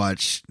rather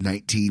watch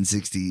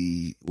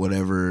 1960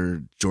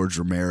 whatever George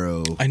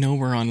Romero. I know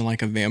we're on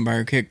like a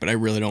vampire kick, but I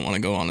really don't want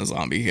to go on a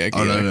zombie kick.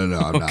 Oh either. no,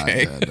 I'm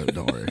Okay. not. No,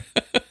 don't worry.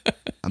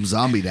 I'm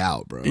zombied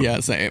out, bro. Yeah,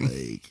 same.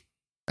 Like,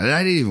 and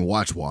I didn't even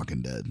watch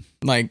Walking Dead.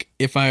 Like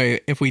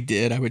if we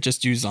did, I would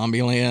just do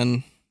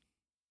Zombieland.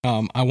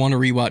 I want to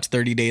rewatch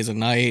 30 Days a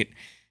Night,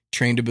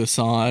 Train to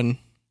Busan,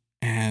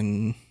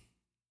 and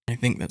I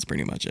think that's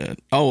pretty much it.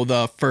 Oh,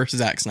 the first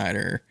Zack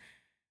Snyder.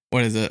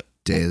 What is it?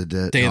 Day of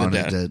the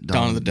Dead.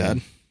 Dawn of the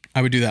Dead.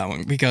 I would do that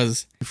one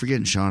because you're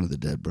forgetting Shaun of the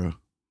Dead, bro.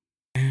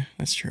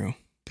 That's true.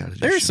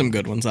 There's some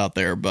good ones out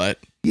there, but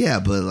yeah,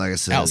 but like I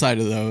said, outside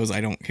of those, I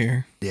don't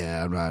care.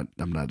 Yeah,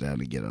 I'm not down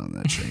to get on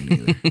that train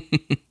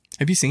either.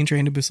 Have you seen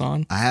Train to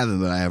Busan? I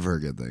haven't, but I have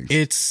heard good things.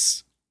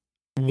 It's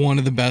one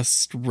of the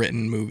best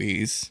written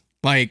movies.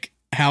 Like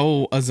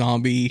how a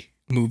zombie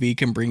movie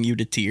can bring you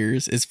to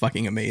tears is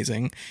fucking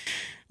amazing.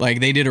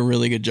 Like they did a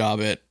really good job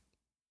at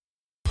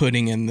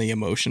putting in the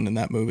emotion in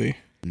that movie.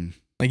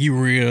 Like you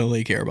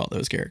really care about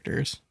those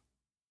characters.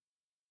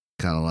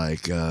 Kind of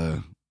like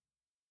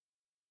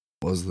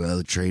what was the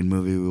other train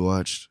movie we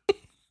watched?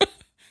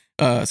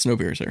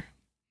 Snowpiercer.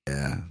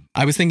 Yeah.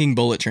 I was thinking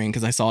Bullet Train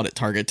because I saw it at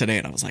Target today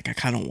and I was like, I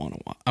kind of want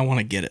to I want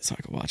to get it so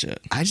I can watch it.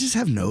 I just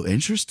have no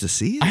interest to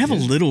see it. I have a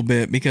little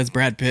bit because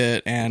Brad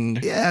Pitt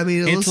and yeah, I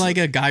mean it's like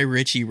a Guy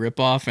Ritchie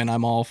ripoff and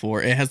I'm all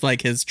for it. It has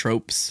like his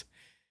tropes.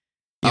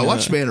 I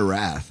watched Man of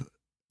Wrath.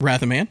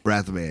 Wrath of Man?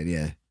 Wrath of Man,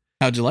 yeah.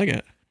 How'd you like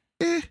it?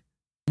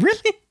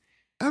 Really?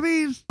 I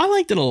mean, I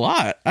liked it a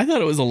lot. I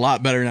thought it was a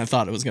lot better than I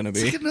thought it was going to be.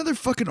 It's like another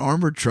fucking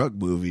armored truck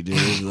movie,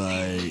 dude.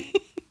 Like,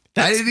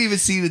 I didn't even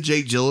see the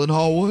Jake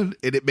Gyllenhaal one,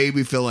 and it made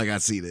me feel like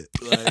I'd seen it.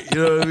 Like, Like,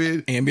 you know what I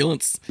mean?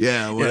 Ambulance.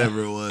 Yeah,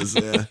 whatever it was.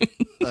 Yeah.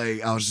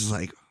 Like, I was just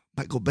like,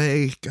 Michael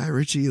Bay, Guy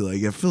Ritchie,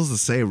 like, it feels the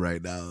same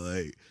right now.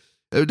 Like,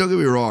 don't get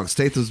me wrong,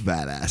 Statham's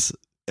badass.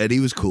 And he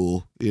was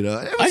cool, you know.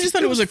 I just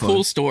thought it was a fun.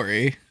 cool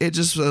story. It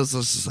just was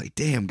just like,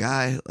 damn,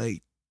 Guy,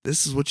 like,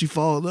 this is what you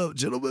followed up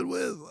Gentlemen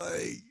with.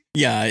 Like,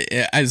 Yeah,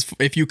 as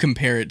if you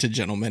compare it to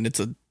Gentlemen, it's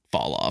a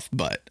fall off,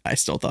 but I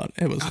still thought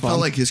it was I fun.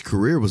 felt like his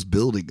career was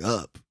building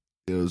up.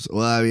 It was,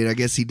 well, I mean, I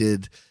guess he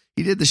did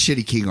the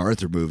shitty King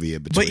Arthur movie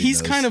in between. But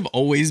he's kind of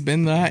always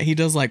been that. He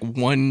does like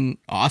one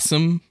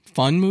awesome,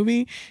 fun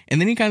movie, and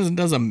then he kind of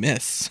does a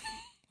miss.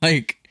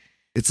 Like,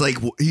 it's like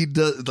he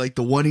does, like,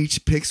 the one he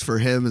picks for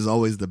him is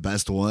always the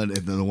best one,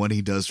 and then the one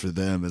he does for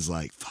them is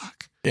like,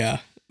 fuck. Yeah,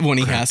 one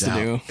he has to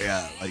do.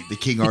 Yeah, like the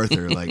King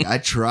Arthur. Like, I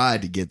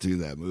tried to get through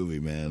that movie,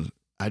 man.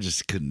 I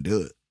just couldn't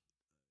do it.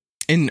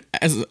 And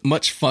as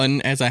much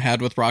fun as I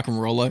had with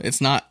Rock'n'Rolla,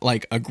 it's not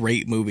like a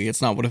great movie.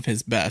 It's not one of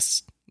his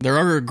best. There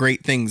are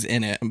great things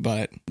in it,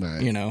 but,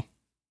 Right. you know.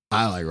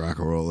 I like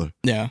Rock'n'Roller.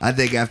 Yeah. I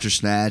think after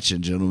Snatch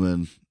and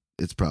Gentlemen,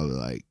 it's probably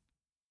like,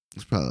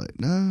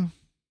 no.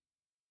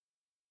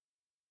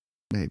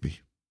 Maybe.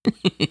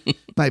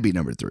 Might be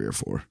number 3 or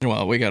 4.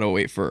 Well, we got to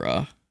wait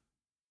for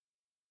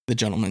The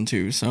Gentleman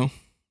too, so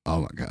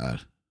Oh my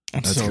God.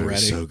 I'm That's so gonna be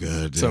ready. so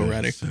good. So dude.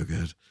 ready. So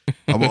good.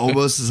 I'm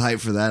almost as hyped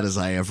for that as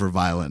I am for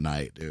Violent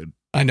Night, dude.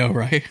 I know,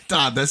 right?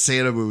 God, that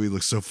Santa movie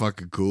looks so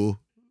fucking cool.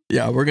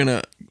 Yeah, we're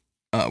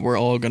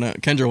all gonna,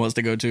 Kendra wants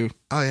to go too.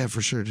 Oh yeah,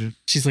 for sure, dude.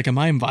 She's like, am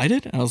I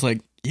invited? I was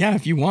like, yeah,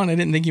 if you want. I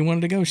didn't think you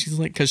wanted to go. She's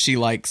like, because she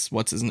likes,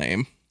 what's his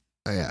name?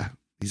 Oh yeah.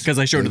 Because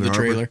I showed her the David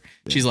Harbour. trailer.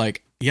 Yeah. She's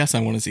like, yes, I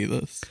want to see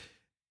this.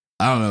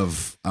 I don't know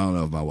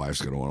if my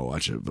wife's gonna want to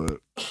watch it, but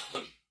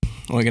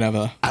We can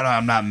have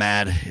I'm not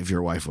mad if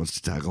your wife wants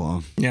to tag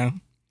along. yeah,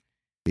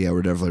 Yeah,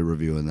 we're definitely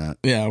reviewing that.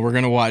 we're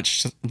going to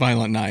watch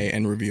Violent Night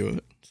and review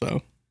it.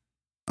 So,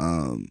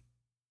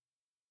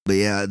 But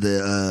yeah,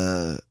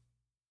 the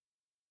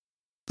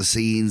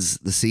scenes,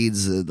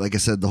 like I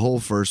said, the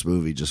whole first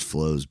movie just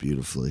flows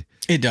beautifully.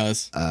 it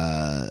does.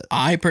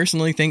 I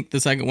personally think the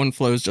second one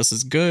flows just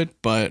as good,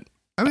 but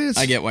I mean,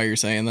 I get why you're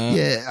saying that.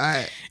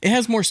 Yeah, It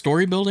has more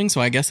story building, so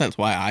I guess that's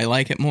why I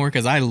like it more,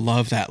 because I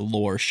love that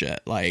lore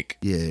shit. Like,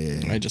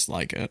 yeah. I just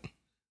like it.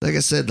 Like I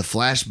said, the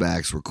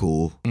flashbacks were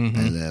cool, Mhm.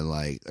 and then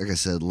like I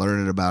said,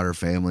 learning about her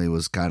family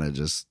was kind of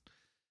just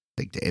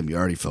like, damn, you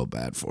already felt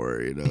bad for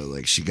her, you know.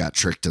 Like, she got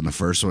tricked in the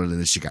first one, and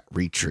then she got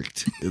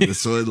re-tricked in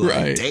this one. Like,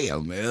 Right.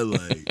 damn, man,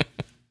 like,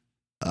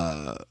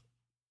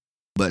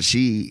 but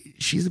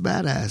she's a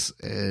badass,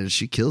 and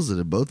she kills it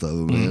in both of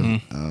them,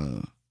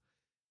 man.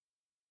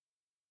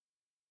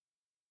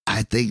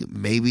 I think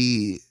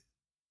maybe,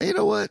 you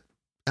know what?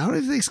 I don't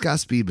even think Scott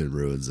Speedman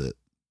ruins it.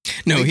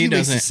 No, I think he makes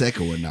doesn't. The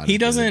second one not. He as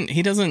good. doesn't.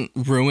 He doesn't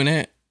ruin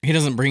it. He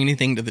doesn't bring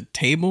anything to the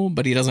table,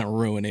 but he doesn't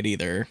ruin it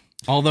either.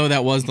 Although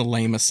that was the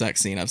lamest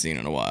sex scene I've seen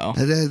in a while.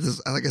 And then,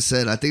 like I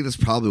said, I think that's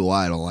probably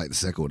why I don't like the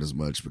second one as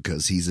much,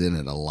 because he's in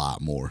it a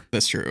lot more.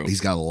 That's true.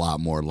 He's got a lot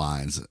more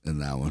lines in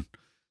that one.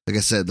 Like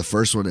I said, the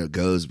first one it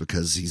goes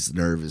because he's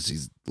nervous,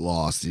 he's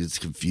lost, he's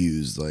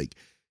confused. Like,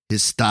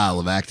 his style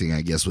of acting,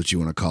 I guess what you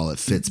want to call it,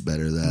 fits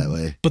better that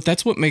way. But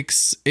that's what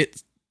makes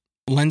it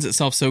lends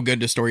itself so good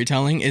to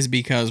storytelling, is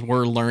because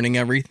we're learning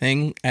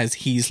everything as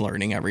he's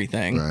learning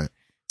everything. Right.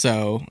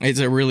 So it's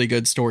a really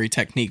good story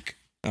technique.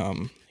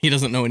 He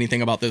doesn't know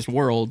anything about this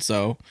world,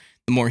 so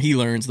the more he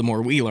learns, the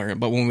more we learn.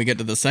 But when we get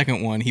to the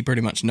second one, he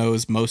pretty much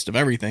knows most of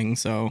everything.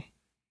 So,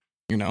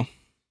 you know.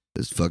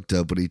 It's fucked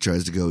up when he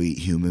tries to go eat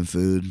human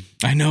food.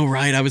 I know,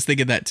 right? I was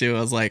thinking that too.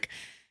 I was like,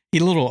 he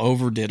a little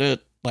overdid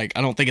it. Like,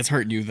 I don't think it's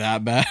hurting you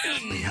that bad.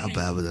 Like, how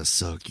bad would that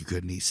suck? You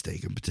couldn't eat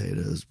steak and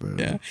potatoes, bro.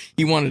 Yeah.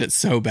 He wanted it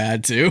so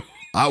bad too.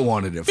 I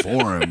wanted it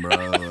for him, bro.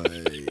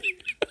 Like,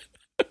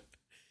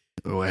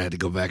 I had to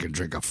go back and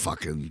drink a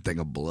fucking thing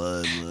of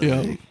blood. Like,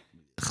 Yeah.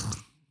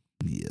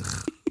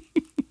 Yuck.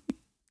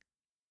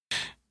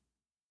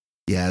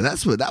 Yeah,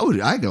 that's what that would.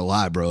 I ain't gonna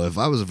lie, bro. If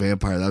I was a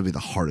vampire, that would be the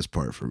hardest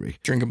part for me.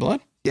 Drinking blood?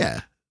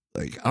 Yeah,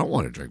 like, I don't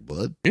want to drink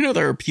blood. You know,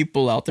 there are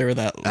people out there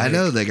that I like,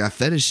 know they got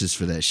fetishes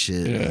for that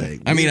shit. Yeah.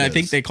 Like, I mean, I weirdos.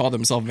 think they call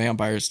themselves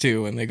vampires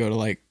too, and they go to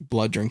like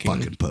blood drinking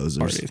fucking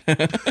posers. parties.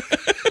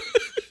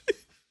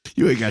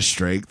 You ain't got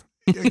strength.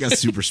 You ain't got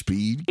super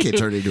speed. You can't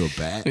turn into a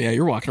bat. Yeah,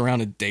 you're walking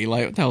around in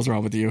daylight. What the hell's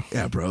wrong with you?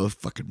 Yeah, bro.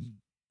 Fucking.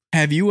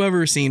 Have you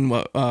ever seen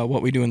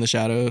what we do in the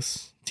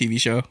shadows TV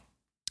show?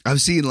 I've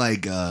seen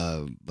like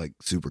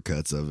super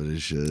cuts of it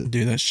and shit.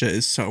 Dude, that shit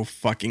is so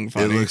fucking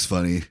funny. It looks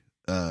funny.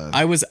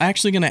 I was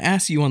actually going to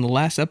ask you on the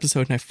last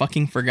episode, and I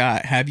fucking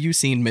forgot. Have you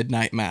seen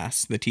Midnight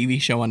Mass, the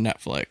TV show on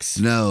Netflix?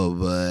 No,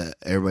 but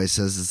everybody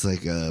says it's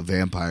like a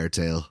vampire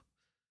tale,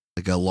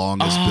 like a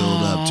longest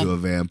build up to a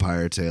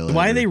vampire tale.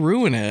 Why they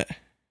ruin it?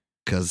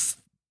 Because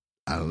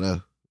I don't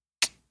know.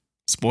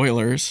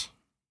 Spoilers.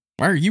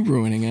 Why are you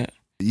ruining it?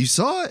 You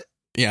saw it?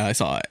 Yeah, I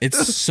saw it.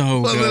 It's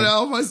so Well, then good.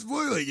 how am I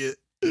spoiling it?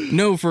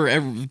 No, for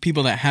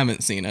people that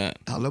haven't seen it.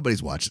 Oh,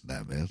 nobody's watching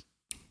that, man.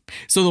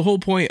 So the whole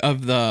point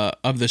of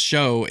the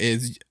show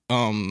is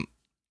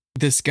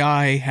this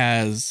guy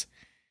has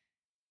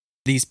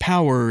these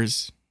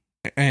powers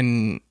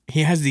and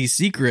he has these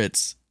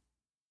secrets,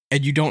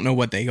 and you don't know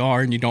what they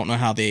are, and you don't know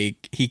how he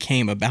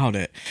came about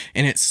it,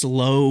 and it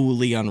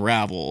slowly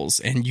unravels,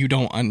 and you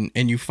don't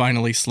and you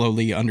finally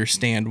slowly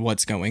understand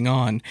what's going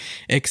on.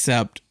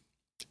 Except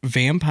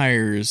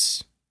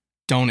vampires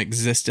don't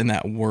exist in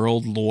that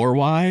world lore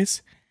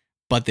wise,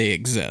 but they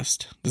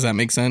exist. Does that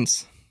make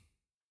sense?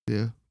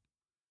 Yeah.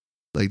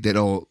 Like they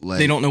don't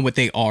know what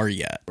they are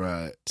yet.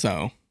 Right.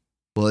 So.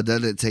 Well,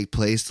 doesn't it take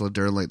place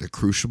during like the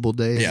Crucible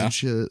days and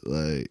shit?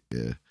 Like,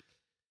 yeah.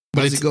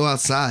 But does it go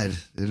outside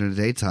in the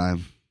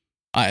daytime?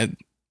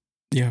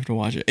 You have to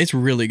watch it. It's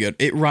really good.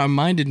 It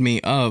reminded me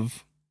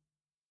of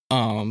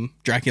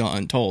Dracula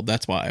Untold.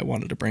 That's why I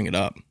wanted to bring it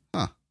up.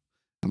 Huh.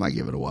 I might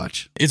give it a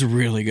watch. It's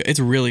really good. It's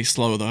really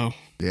slow though.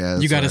 Yeah.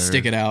 You got to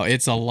stick it out.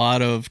 It's a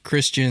lot of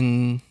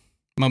Christian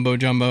mumbo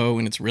jumbo,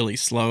 and it's really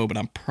slow, but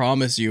I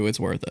promise you it's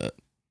worth it.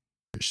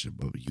 Christian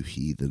mumbo, you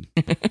heathen.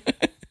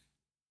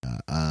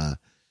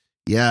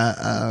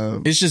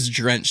 It's just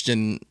drenched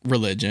in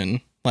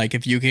religion. Like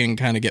if you can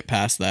kind of get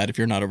past that, if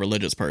you're not a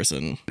religious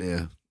person.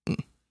 Yeah.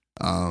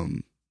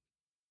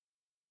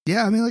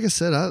 Yeah, I mean, like I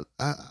said,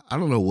 I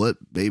don't know what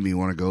made me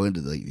want to go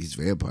into like these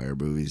vampire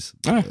movies.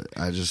 I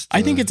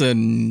think it's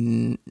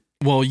you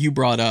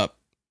brought up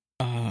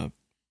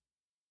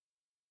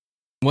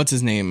what's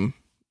his name?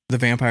 The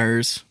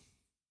vampires.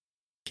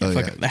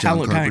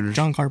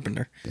 John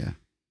Carpenter. Yeah.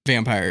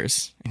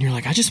 Vampires. And you're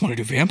like, I just want to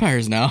do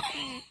vampires now.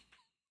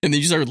 And then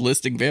you started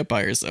listing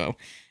vampires, so.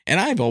 And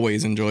I've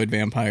always enjoyed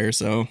vampires,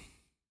 so.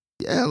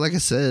 Yeah, like I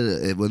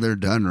said, when they're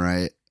done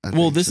right.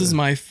 This is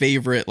my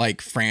favorite,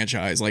 like,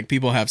 franchise. Like,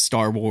 people have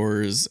Star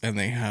Wars, and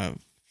they have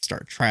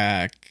Star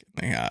Trek,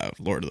 and they have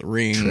Lord of the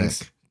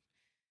Rings.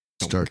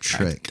 Star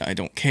Trek. I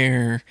don't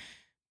care,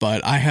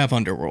 but I have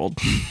Underworld.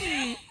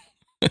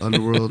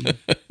 Underworld.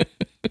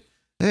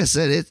 Like I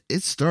said,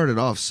 it started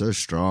off so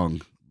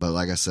strong, but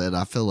like I said,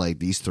 I feel like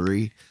these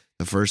three,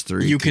 the first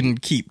three, you can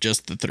keep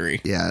just the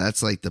three. Yeah,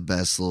 that's like the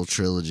best little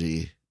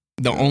trilogy.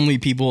 The only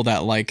people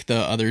that like the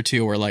other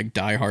two are like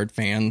diehard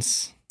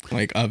fans,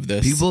 like of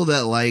this. People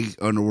that like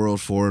Underworld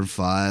 4 and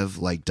 5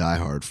 like Die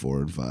Hard 4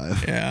 and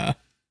 5. Yeah.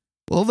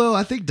 Although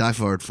I think Die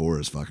Hard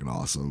 4 is fucking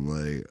awesome.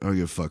 Like, I don't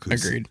give a fuck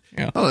who's... Agreed.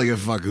 Yeah. I don't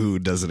give a fuck who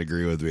doesn't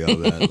agree with me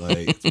on that.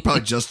 Like, it's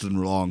probably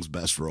Justin Long's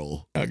best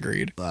role.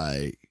 Agreed.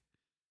 Like,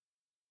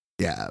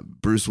 yeah,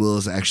 Bruce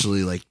Willis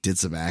actually like did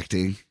some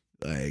acting.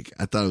 Like,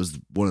 I thought it was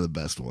one of the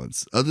best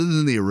ones. Other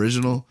than the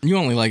original. You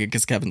only like it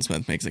because Kevin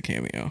Smith makes a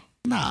cameo.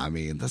 Nah, I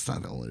mean, that's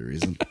not the only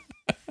reason.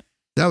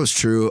 That was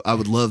true. I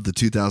would love the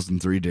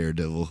 2003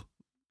 Daredevil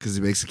because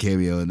he makes a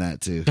cameo in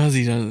that too. Does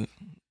he?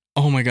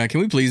 Oh my God, can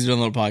we please do a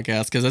little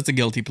podcast? Because that's a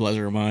guilty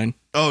pleasure of mine.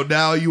 Oh,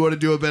 now you want to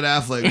do a Ben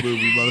Affleck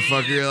movie,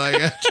 motherfucker. You're like,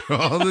 after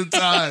all the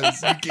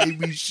times you gave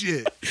me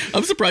shit.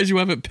 I'm surprised you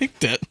haven't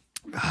picked it.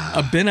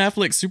 A Ben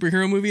Affleck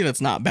superhero movie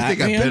that's not Batman? I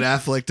think I Ben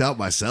Afflecked out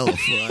myself.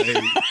 Like,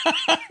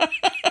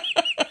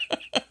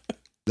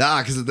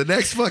 nah, because the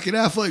next fucking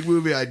Affleck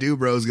movie I do,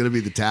 bro, is going to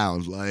be The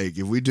Town. Like,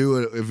 if we do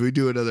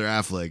another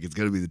Affleck, it's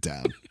going to be The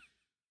Town.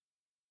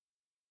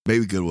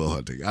 Maybe Good Will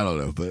Hunting. I don't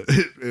know, but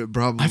it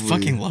probably... I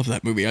fucking love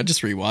that movie. I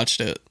just rewatched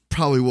it.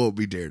 Probably won't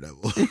be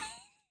Daredevil.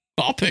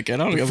 I'll pick it. I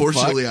don't give a fuck.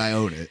 Unfortunately, I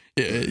own it.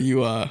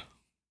 Yeah,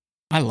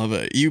 I love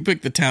it. You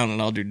pick The Town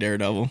and I'll do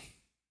Daredevil.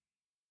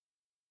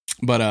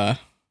 But I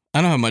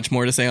don't have much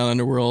more to say on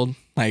Underworld.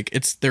 Like,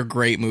 they're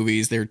great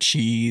movies. They're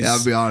cheese. Yeah,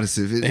 I'll be honest.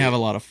 They have a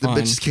lot of fun.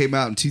 The bitches came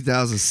out in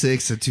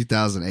 2006 and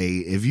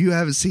 2008. If you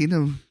haven't seen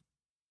them,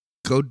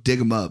 go dig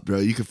them up, bro.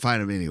 You can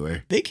find them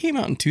anywhere. They came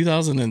out in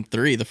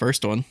 2003, the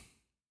first one.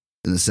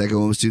 And the second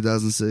one was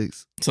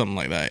 2006? Something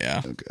like that,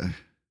 yeah. Okay.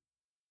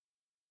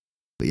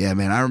 But yeah,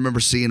 man, I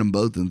remember seeing them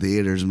both in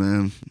theaters,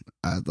 man.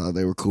 I thought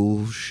they were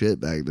cool shit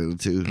back then,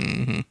 too.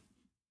 Mm-hmm.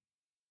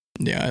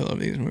 Yeah, I love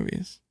these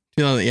movies.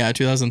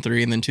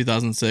 2003 and then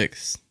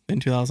 2006. Then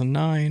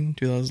 2009,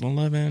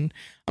 2011.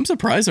 I'm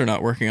surprised they're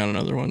not working on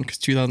another one because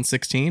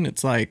 2016,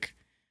 it's like,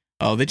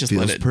 oh, they just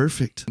let it...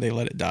 perfect. They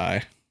let it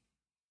die.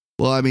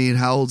 Well, I mean,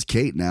 how old's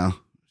Kate now?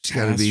 She's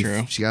got to be.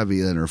 True. She got to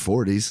be in her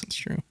 40s. That's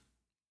true.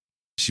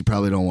 She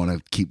probably don't want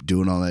to keep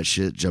doing all that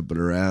shit, jumping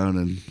around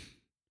and.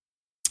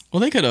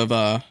 Well, they could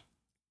have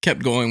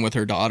kept going with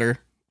her daughter,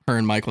 her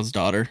and Michael's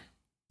daughter.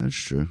 That's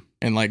true.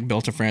 And like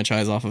built a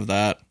franchise off of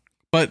that.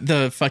 But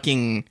the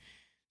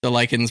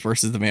Lycans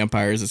versus the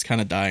vampires is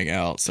kind of dying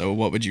out. So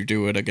what would you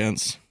do it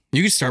against?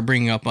 You could start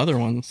bringing up other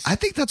ones. I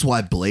think that's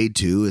why Blade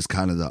 2 is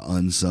kind of the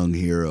unsung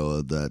hero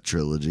of that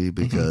trilogy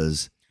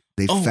because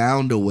they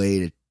found a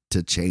way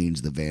to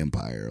change the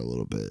vampire a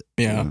little bit.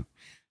 Yeah. You know?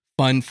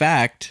 Fun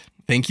fact.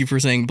 Thank you for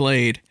saying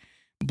Blade.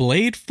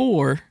 Blade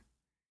 4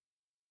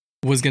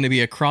 was going to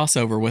be a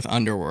crossover with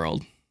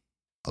Underworld.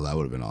 Oh, that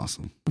would have been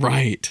awesome.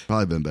 Right.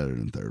 Probably been better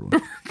than the third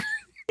one.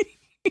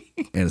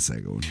 And a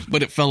second one.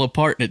 But it fell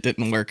apart and it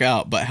didn't work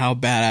out. But how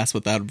badass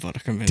would that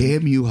have been?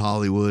 Damn you,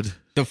 Hollywood.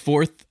 The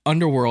fourth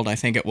Underworld, I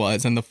think it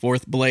was, and the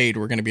fourth Blade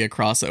were going to be a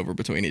crossover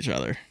between each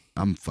other.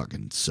 I'm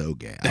fucking so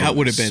gay. That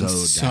would have been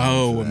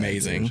so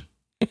amazing.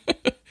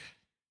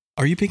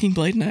 Are you picking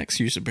Blade next?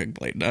 You should pick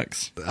Blade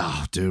next.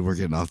 Oh, dude, we're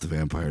getting off the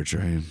vampire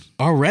train.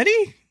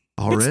 Already?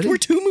 We're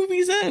 2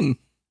 movies in.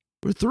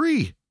 We're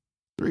 3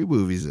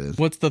 movies in.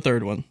 What's the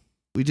third one?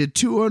 We did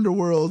 2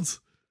 Underworlds.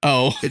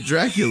 Oh. And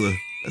Dracula.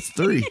 That's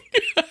 3.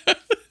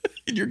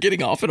 You're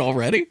getting off it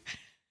already?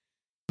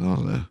 I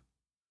don't know.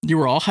 You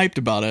were all hyped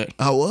about it.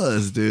 I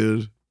was,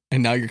 dude.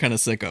 And now you're kind of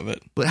sick of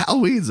it. But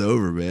Halloween's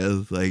over,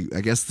 man. Like, I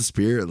guess the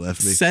spirit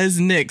left me. Says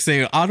Nick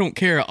saying, I don't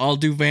care. I'll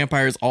do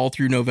vampires all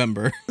through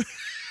November.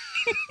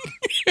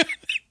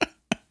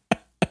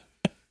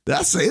 Did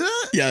I say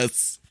that?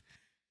 Yes.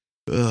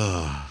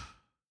 Ugh.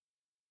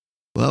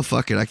 Well,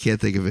 fuck it. I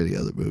can't think of any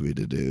other movie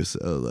to do.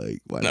 So,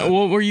 like, why not?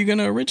 What were you going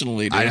to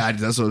originally do?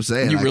 That's what I'm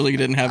saying. You really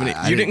didn't have any.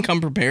 You didn't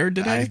come prepared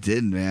today? I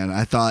didn't, man.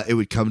 I thought it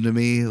would come to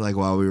me, like,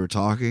 while we were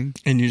talking.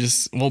 And you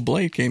just,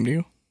 Blade came to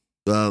you.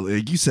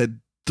 Like you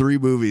said 3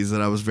 movies,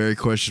 and I was very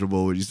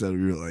questionable when you said,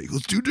 you were like,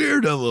 let's do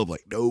Daredevil. I'm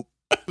like, nope.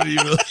 And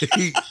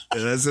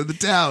I said The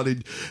Town,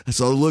 and I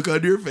saw the look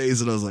on your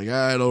face, and I was like,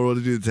 I don't want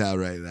to do The Town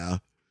right now.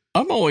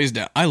 I'm always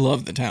down. I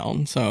love The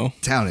Town, so.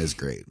 Town is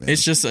great, man.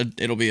 It's just,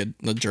 it'll be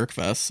a jerk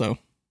fest, so.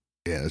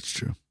 Yeah, that's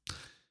true.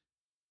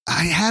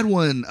 I had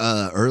one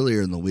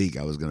earlier in the week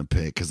I was going to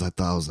pick because I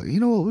thought, I was like,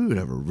 you know what? We would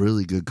have a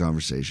really good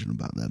conversation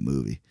about that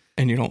movie.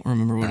 And you don't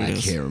remember what it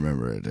is? I can't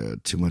remember it,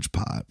 dude. Too much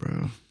pot,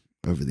 bro,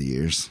 over the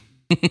years.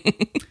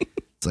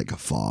 It's like a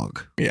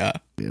fog. Yeah.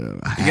 You know,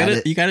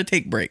 you gotta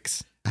take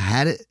breaks. I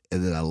had it,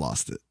 and then I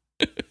lost it.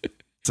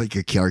 It's like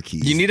your car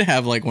keys. You need to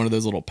have like one of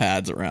those little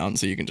pads around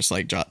so you can just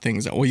like jot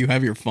things out. Well, you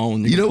have your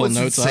phone. You know what's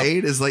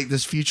insane is like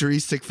this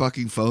futuristic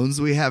fucking phones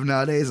we have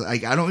nowadays.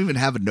 Like I don't even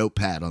have a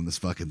notepad on this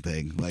fucking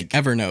thing. Like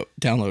Evernote,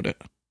 download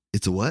it.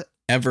 It's a what?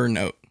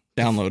 Evernote,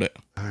 download it.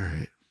 All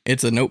right.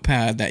 It's a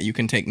notepad that you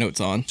can take notes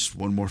on. Just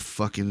one more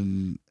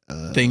fucking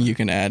thing you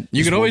can add.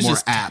 You could always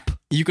just app.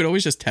 You could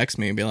always just text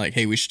me and be like,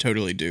 "Hey, we should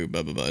totally do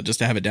blah blah blah," just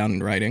to have it down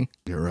in writing.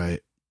 You're right.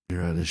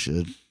 I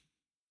should.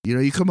 You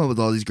know, you come up with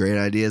all these great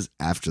ideas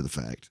after the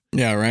fact.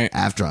 Yeah, right.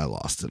 After I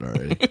lost it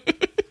already.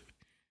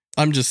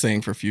 I'm just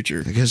saying for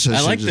future. I guess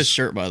I like this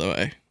shirt, by the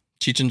way.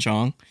 Cheech and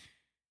Chong.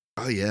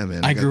 Oh, yeah,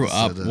 man. I grew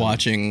up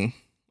watching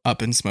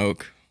Up in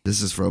Smoke.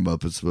 This is from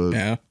Up in Smoke.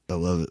 Yeah. I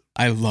love it.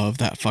 I love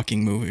that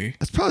fucking movie.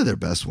 That's probably their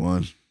best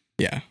one.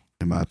 Yeah.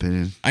 In my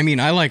opinion. I mean,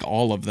 I like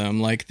all of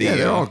them. Like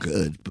they're all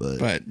good,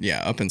 but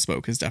yeah, Up in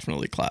Smoke is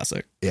definitely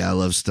classic. Yeah, I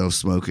love Still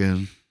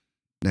Smoking.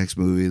 Next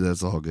movie,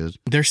 that's all good.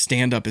 Their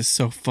stand-up is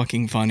so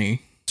fucking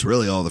funny. It's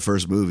really all the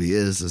first movie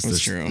is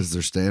true. Is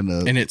their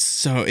stand-up. And it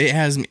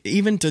has me,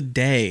 even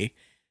today,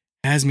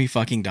 has me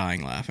fucking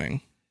dying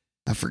laughing.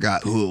 I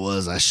forgot who it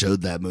was I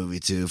showed that movie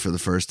to for the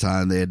first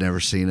time. They had never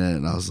seen it,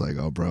 and I was like,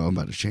 oh, bro, I'm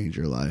about to change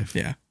your life.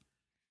 Yeah.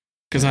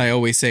 Because I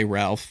always say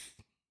Ralph.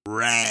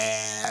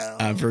 Ralph.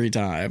 Every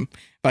time.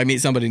 If I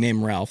meet somebody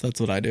named Ralph, that's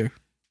what I do.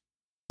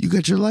 You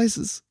got your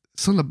license?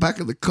 It's on the back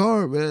of the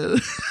car, man.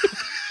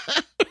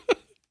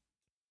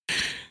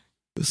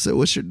 So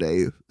what's your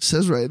name? It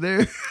says right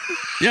there.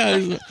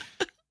 Yeah.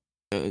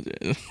 How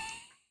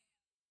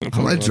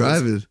am I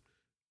driving?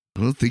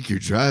 I don't think you're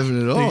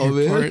driving at all,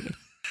 man.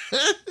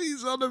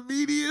 He's on the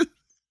median.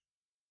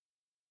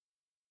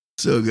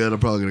 So good. I'm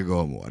probably gonna go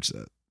home and watch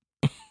that.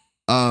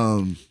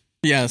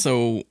 Yeah.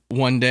 So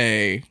one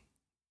day,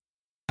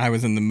 I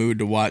was in the mood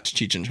to watch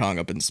Cheech and Chong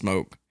Up in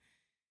Smoke,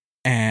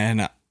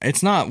 and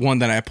it's not one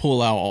that I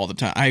pull out all the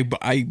time.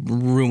 I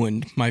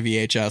ruined my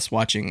VHS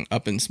watching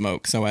Up in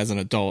Smoke, so as an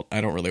adult,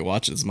 I don't really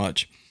watch it as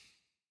much.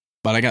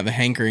 But I got the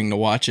hankering to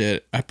watch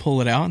it. I pull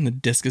it out, and the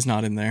disc is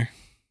not in there.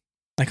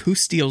 Like, who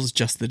steals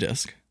just the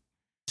disc?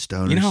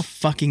 Stoners. You know how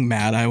fucking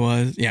mad I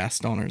was? Yeah,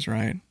 Stoners,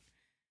 right?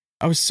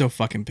 I was so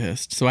fucking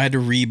pissed. So I had to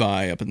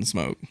rebuy Up in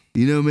Smoke.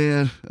 You know,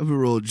 man, I've been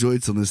rolling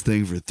joints on this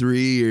thing for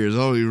 3 years. I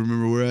don't even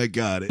remember where I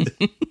got it.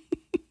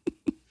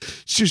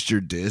 It's just your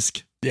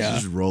disc. Yeah.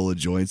 Just rolling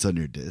joints on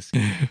your disc.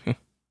 Yeah,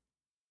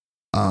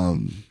 I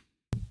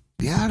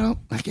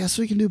guess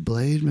we can do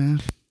Blade,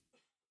 man.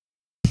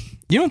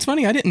 You know what's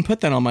funny? I didn't put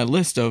that on my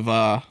list of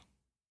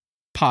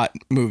pot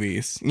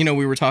movies. You know,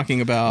 we were talking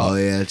about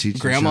Cheech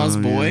Grandma's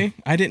and Chong, Boy. Yeah.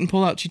 I didn't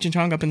pull out Cheech and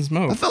Chong Up in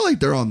Smoke. I felt like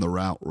they're on the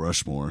Mount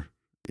Rushmore.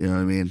 You know what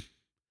I mean?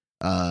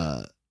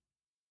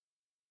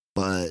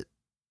 But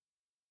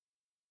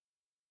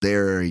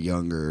they're a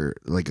younger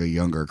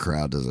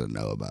crowd doesn't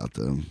know about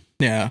them.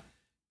 Yeah.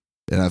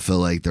 And I feel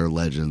like they're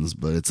legends,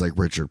 but it's like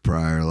Richard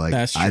Pryor. Like,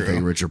 that's true. I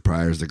think Richard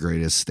Pryor is the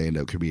greatest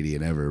stand-up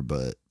comedian ever,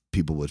 but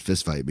people would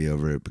fist fight me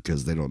over it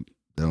because they don't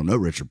know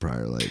Richard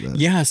Pryor like that.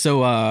 Yeah,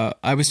 so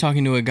I was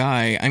talking to a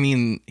guy. I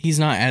mean, he's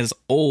not as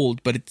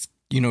old, but it's,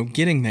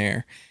 getting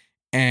there.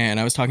 And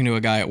I was talking to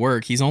a guy at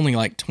work. He's only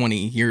like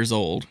 20 years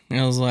old. And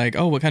I was like,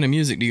 oh, what kind of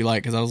music do you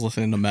like? Because I was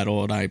listening to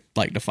metal and I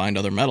like to find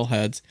other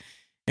metalheads.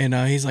 And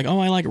he's like, oh,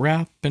 I like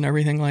rap and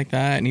everything like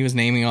that. And he was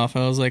naming off.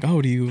 I was like,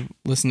 oh, do you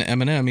listen to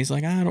Eminem? He's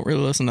like, I don't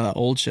really listen to that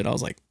old shit. I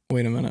was like,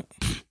 wait a minute.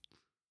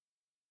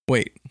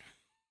 Wait,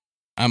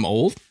 I'm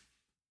old?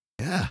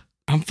 Yeah.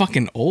 I'm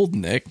fucking old,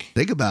 Nick.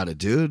 Think about it,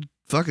 dude.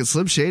 Fucking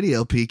Slim Shady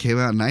LP came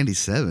out in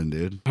 97,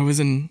 dude. I was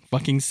in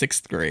fucking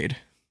 6th grade.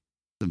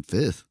 In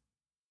 5th.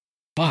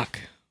 fuck.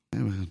 Yeah,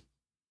 man.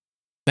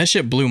 That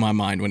shit blew my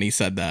mind when he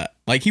said that.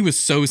 Like, he was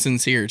so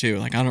sincere, too.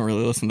 Like, I don't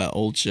really listen to that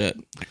old shit.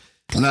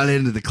 I'm not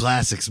into the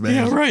classics, man.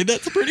 Yeah, right.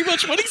 That's pretty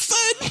much what he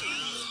said.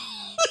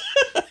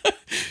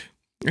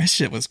 That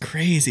shit was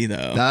crazy,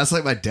 though. Nah, it's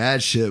like my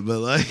dad's shit, but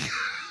like,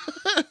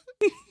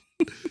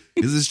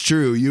 this is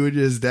true. You and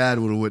his dad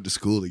would have went to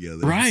school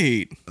together.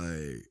 Right.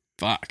 Like,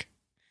 Fuck.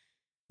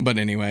 But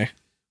anyway.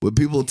 when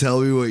people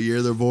tell me what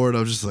year they're born,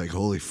 I'm just like,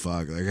 holy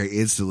fuck. Like, I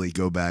instantly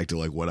go back to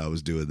like what I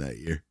was doing that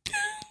year.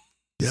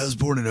 Yeah, I was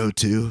born in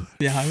 2002.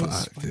 Yeah, I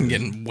was fucking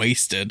getting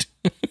wasted.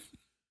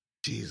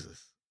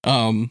 Jesus.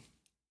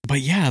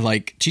 But yeah,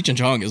 like, Cheech and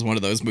Chong is one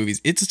of those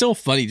movies. It's still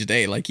funny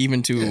today. Like,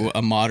 even to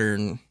a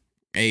modern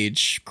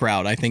age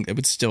crowd, I think it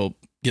would still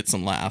get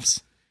some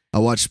laughs. I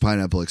watched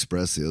Pineapple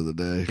Express the other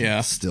day. Yeah.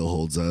 It still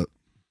holds up.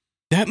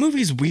 That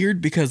movie's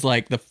weird because,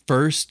 like, the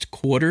first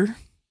quarter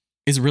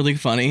is really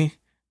funny.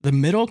 The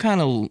middle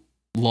kind of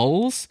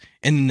lulls,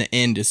 and then the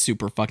end is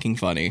super fucking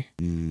funny.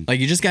 Like,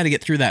 you just got to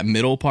get through that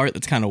middle part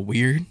that's kind of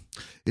weird.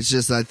 It's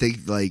just, I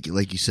think, like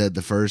you said,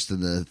 the first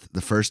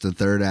and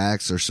third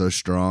acts are so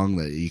strong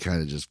that you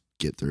kind of just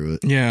get through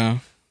it. Yeah.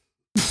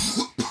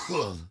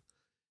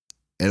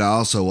 And I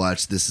also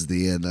watched This Is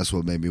the End. That's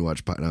what made me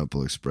watch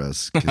Pineapple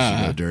Express.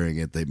 Because, during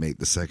it, they make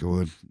the second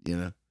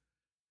one,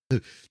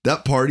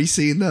 That party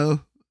scene,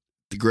 though,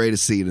 the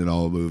greatest scene in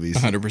all movies.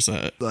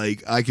 100%.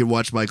 Like, I can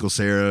watch Michael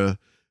Cera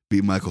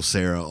be Michael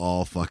Cera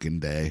all fucking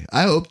day.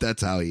 I hope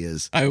that's how he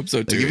is. I hope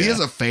so, too. Like, if he has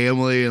a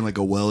family and, like,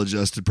 a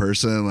well-adjusted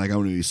person, like, I'm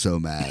going to be so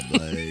mad.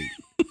 Like,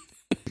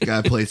 the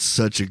guy played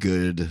such a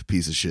good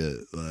piece of shit.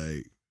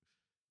 Like,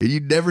 and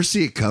you'd never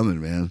see it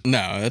coming, man.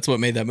 No, that's what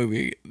made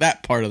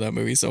that part of that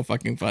movie so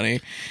fucking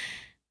funny.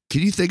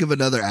 Can you think of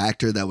another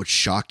actor that would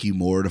shock you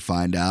more to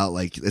find out?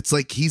 Like, it's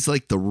like he's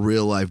like the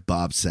real life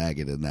Bob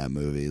Saget in that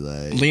movie.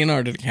 Like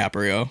Leonardo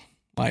DiCaprio.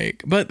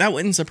 Like, but that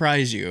wouldn't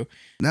surprise you.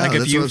 No, like,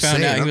 if you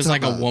found out he was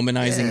like a about,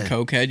 womanizing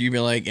cokehead, you'd be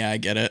like, yeah, I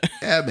get it.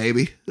 Yeah,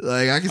 maybe.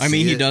 Like, I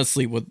mean, he does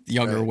sleep with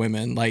younger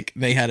women. Like,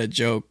 they had a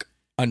joke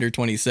under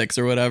 26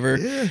 or whatever.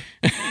 Yeah.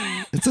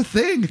 It's a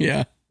thing.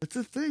 Yeah. It's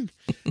a thing.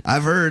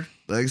 I've heard,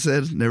 like I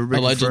said, never been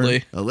Allegedly.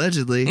 confirmed.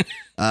 Allegedly.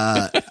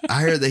 I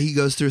heard that he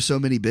goes through so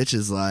many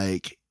bitches,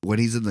 like, when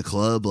he's in the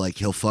club, like,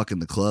 he'll fuck in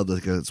the club.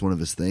 Like, it's one of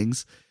his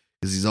things.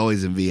 Because he's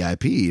always in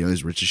VIP.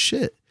 He's rich as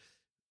shit.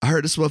 I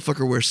heard this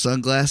motherfucker wears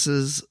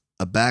sunglasses,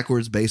 a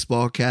backwards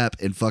baseball cap,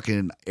 and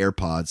fucking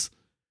AirPods.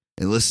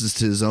 And listens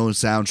to his own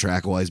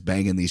soundtrack while he's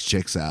banging these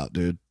chicks out,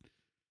 dude.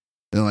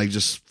 And, like,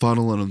 just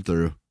funneling them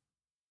through.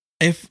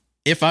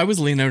 If I was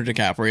Leonardo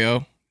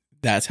DiCaprio,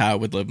 that's how I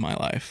would live my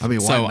life. I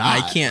mean, why so not?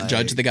 I can't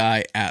judge the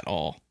guy at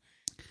all.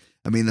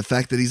 I mean, the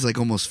fact that he's like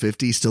almost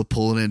 50, still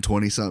pulling in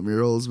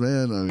 20-something-year-olds,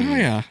 man. I mean, oh,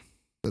 yeah.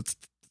 That's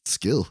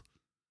skill.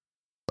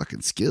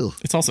 Fucking skill.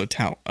 It's also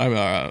talent.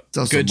 It's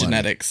also good money.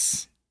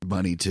 Genetics.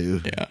 Money,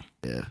 too. Yeah.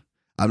 Yeah.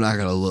 I'm not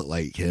going to look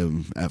like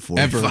him at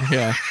 45. Ever,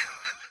 yeah.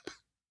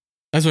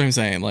 That's what I'm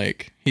saying.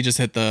 Like, he just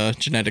hit the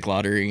genetic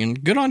lottery,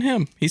 and good on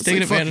him. He's taking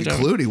like advantage of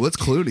it. Clooney. What's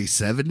Clooney?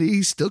 70?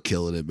 He's still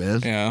killing it,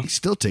 man. Yeah. He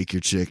still take your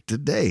chick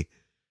today.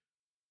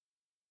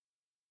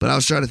 But I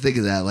was trying to think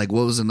of that. Like,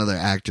 what was another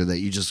actor that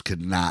you just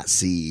could not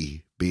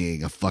see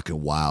being a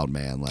fucking wild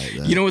man like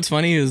that? You know what's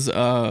funny is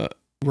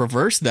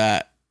reverse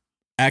that.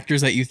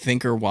 Actors that you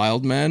think are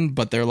wild men,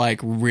 but they're like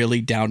really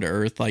down to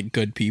earth, like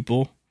good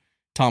people.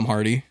 Tom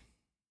Hardy.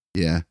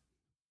 Yeah.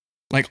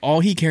 Like, all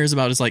he cares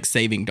about is like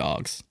saving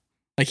dogs.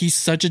 Like, he's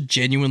such a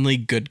genuinely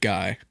good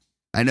guy.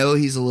 I know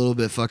he's a little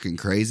bit fucking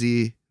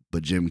crazy,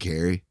 but Jim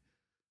Carrey.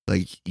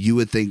 Like, you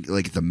would think,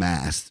 like, The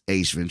Mask,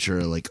 Ace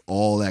Ventura, like,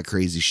 all that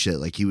crazy shit.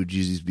 Like, he would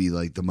usually be,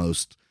 like, the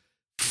most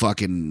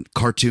fucking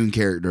cartoon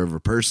character of a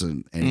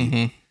person.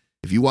 And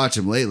if you watch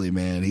him lately,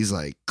 man, he's,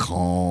 like,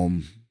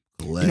 calm,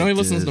 collected. You know he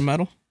listens to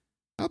metal?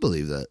 I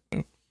believe that.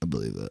 I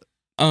believe that.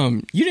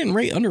 You didn't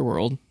rate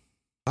Underworld.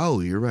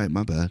 Oh, you're right.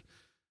 My bad.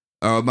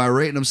 Am I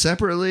rating them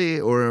separately,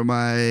 or am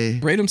I...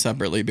 Rate them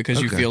separately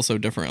because you feel so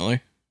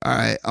differently. All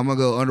right. I'm going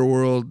to go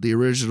Underworld, the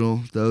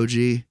original, the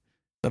OG.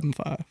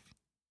 7.5.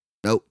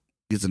 Nope.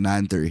 It's a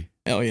 9.3.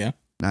 Hell yeah.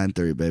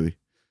 9.3, baby.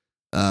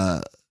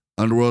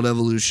 Underworld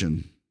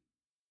Evolution.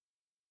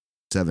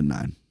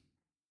 7.9.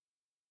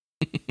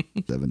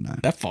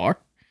 7.9. That far?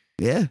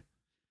 Yeah.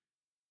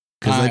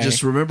 Because I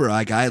just remember,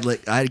 like, I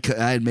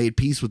had made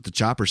peace with the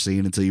chopper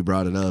scene until you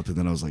brought it up, and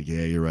then I was like,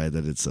 yeah, you're right,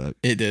 that it sucked.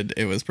 It did.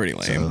 It was pretty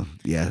lame. So,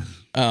 yeah.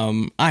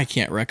 I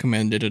can't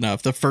recommend it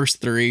enough. The first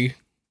 3,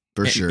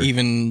 for sure.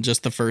 Even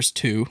just the first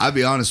 2. I'll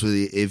be honest with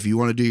you, if you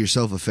want to do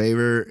yourself a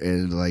favor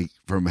and, like,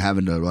 from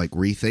having to, like,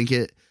 rethink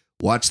it,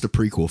 watch the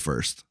prequel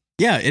first.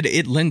 Yeah,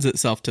 it lends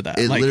itself to that.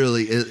 It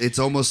literally, it's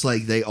almost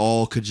like they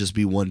all could just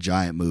be one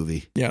giant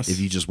movie. Yes.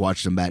 If you just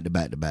watched them back to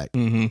back to back.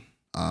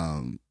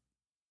 Mm-hmm.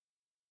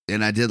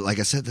 And I did, like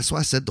I said, that's why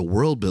I said the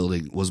world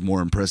building was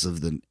more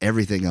impressive than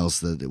everything else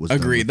that it was.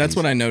 Agreed. That's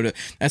what I noticed.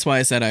 That's why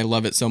I said I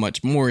love it so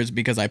much more, is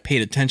because I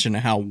paid attention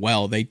to how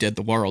well they did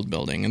the world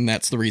building. And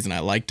that's the reason I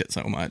liked it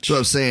so much. So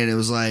I'm saying, it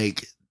was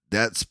like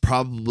that's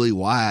probably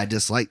why I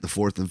dislike the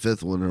fourth and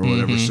fifth one or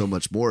whatever so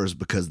much more, is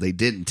because they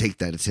didn't take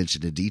that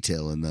attention to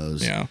detail in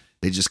those. Yeah.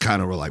 They just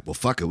kind of were like, well,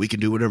 fuck it. We can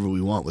do whatever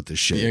we want with this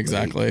shit. Yeah,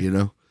 exactly. Like, you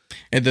know?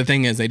 And the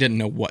thing is, they didn't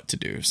know what to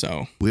do.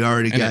 So we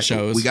already and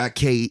got, we got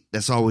Kate.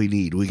 That's all we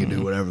need. We can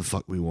do whatever the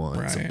fuck we want.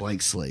 Right. It's a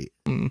blank slate.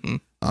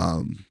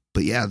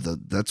 But yeah,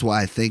 that's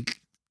why I think,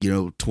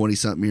 20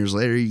 something years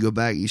later, you go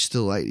back, you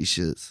still like these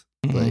shits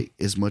like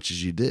as much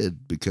as you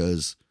did,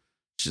 because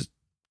it's just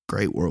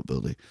great world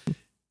building.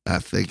 I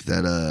think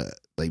that,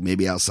 like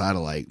maybe outside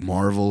of like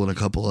Marvel and a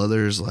couple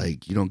others,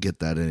 like you don't get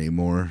that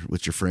anymore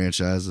with your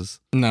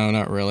franchises. No,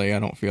 not really. I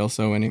don't feel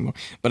so anymore.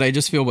 But I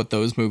just feel with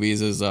those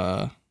movies is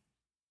they're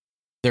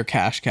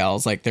cash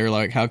cows. Like they're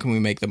like, how can we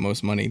make the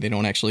most money? They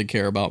don't actually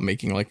care about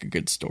making like a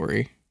good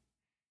story.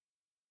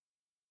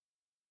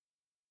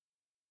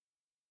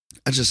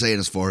 I'm just saying,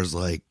 as far as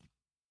like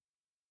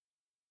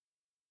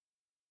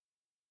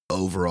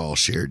overall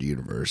shared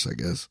universe, I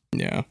guess.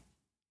 Yeah.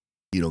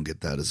 You don't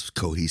get that as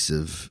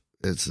cohesive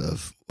and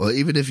stuff. Well,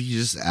 even if you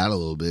just add a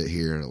little bit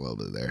here and a little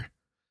bit there.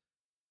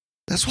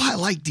 That's why I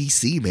like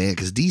DC, man,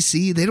 because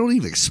DC, they don't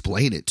even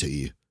explain it to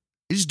you.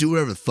 They just do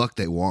whatever the fuck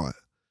they want.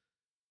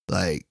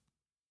 Like,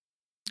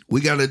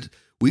 how do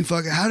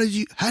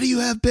you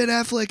have Ben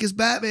Affleck as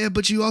Batman,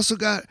 but you also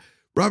got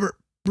Robert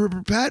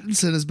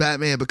Pattinson as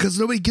Batman? Because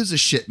nobody gives a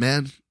shit,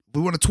 man.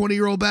 We want a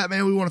 20-year-old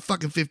Batman. We want a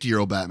fucking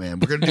 50-year-old Batman.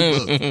 We're going to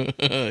do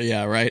both.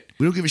 Yeah, right.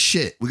 We don't give a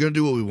shit. We're going to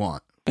do what we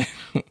want.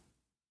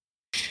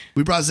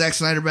 We brought Zack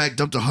Snyder back,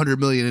 dumped $100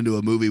 million into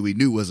a movie we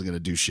knew wasn't going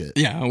to do shit.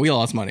 Yeah, we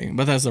lost money,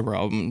 but that's the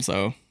problem.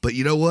 So, but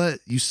you know what?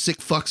 You sick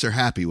fucks are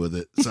happy with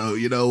it. So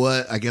you know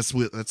what? I guess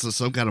that's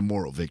some kind of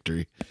moral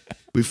victory.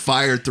 We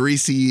fired 3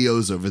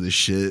 CEOs over this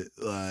shit.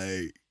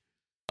 Like,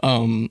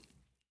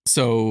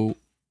 so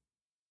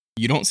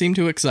you don't seem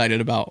too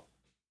excited about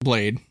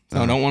Blade.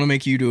 So I don't want to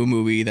make you do a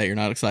movie that you're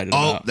not excited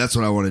about. Oh, that's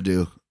what I want to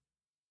do.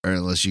 Or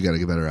unless you got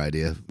a better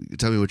idea.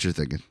 Tell me what you're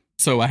thinking.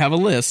 So I have a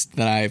list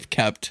that I've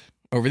kept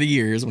over the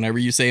years. Whenever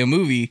you say a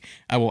movie,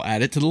 I will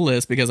add it to the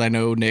list because I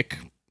know Nick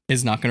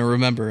is not going to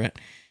remember it.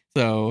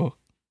 So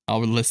I'll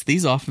list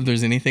these off if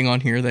there's anything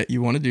on here that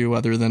you want to do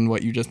other than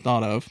what you just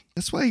thought of.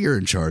 That's why you're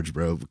in charge,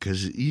 bro,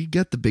 because you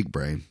get the big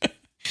brain.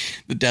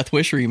 The Death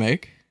Wish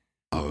remake.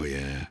 Oh,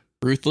 yeah.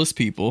 Ruthless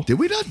People. Did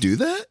we not do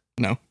that?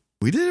 No.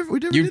 We did.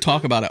 You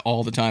talk about it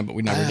all the time, but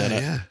we never did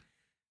it. Yeah.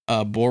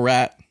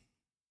 Borat.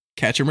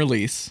 Catch and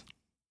Release.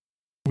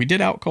 We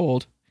did Out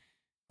Cold.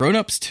 Grown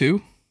Ups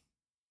 2.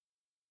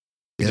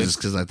 Yeah, just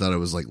because I thought it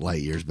was like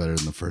light years better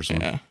than the first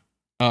one. Yeah.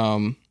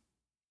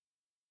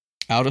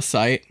 Out of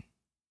Sight.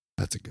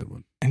 That's a good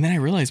one. And then I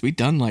realized we'd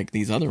done like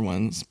these other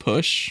ones.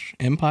 Push,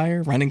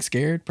 Empire, Running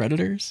Scared,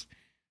 Predators.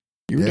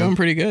 You were doing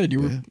pretty good. You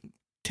were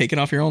taking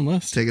off your own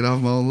list. Taking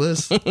off my own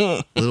list.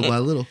 Little by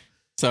little.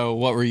 So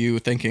what were you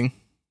thinking?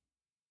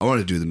 I want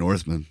to do The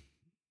Northman.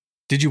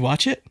 Did you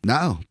watch it?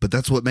 No, but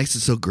that's what makes it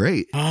so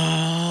great.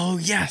 Oh,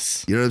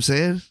 yes. You know what I'm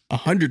saying?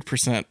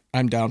 100%.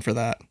 I'm down for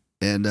that.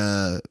 And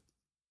I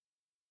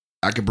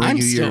can bring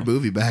your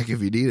movie back if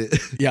you need it.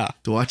 Yeah.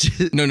 To watch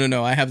it.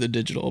 No. I have the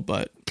digital,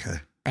 but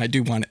I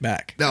do want it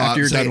back. No, after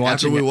you're done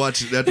watching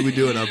after we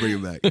do it, I'll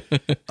bring it back.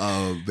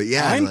 But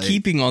yeah, I'm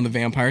keeping on the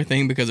vampire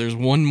thing because there's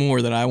one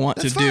more that I want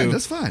to do.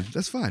 That's fine.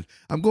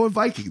 I'm going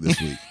Viking this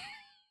week.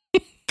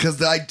 Because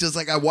I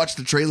watched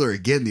the trailer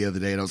again the other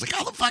day and I was like,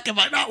 how the fuck have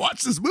I not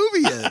watched this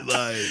movie yet?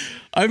 Like,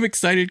 I'm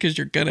excited because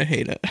you're going to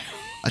hate it.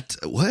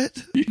 What?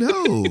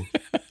 No,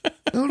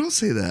 don't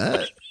say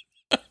that.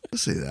 Don't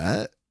say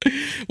that.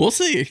 We'll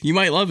see. You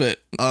might love it.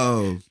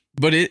 Oh.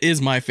 But it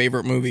is my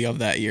favorite movie of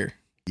that year.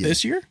 Yeah.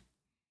 This year?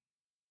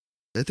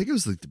 I think it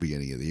was like the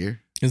beginning of the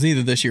year. It was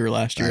either this year or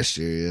last year. Last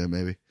year, yeah,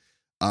 maybe.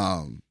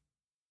 What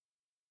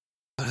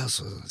else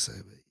was I going to say?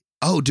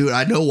 Oh, dude,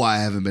 I know why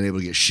I haven't been able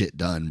to get shit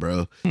done,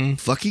 bro.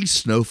 Fucking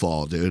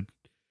Snowfall, dude.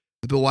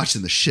 I've been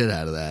watching the shit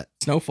out of that.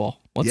 Snowfall?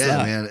 What's that?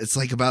 Yeah, man. It's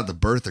like about the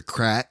birth of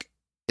crack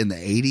in the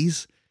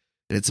 80s.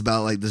 And it's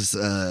about like this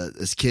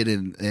kid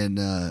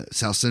in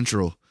South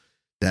Central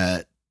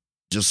that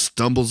just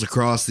stumbles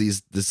across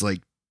this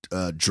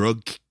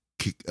drug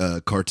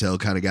cartel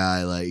kind of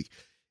guy, like,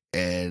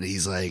 and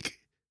he's like,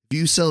 if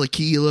you sell a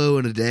kilo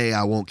in a day,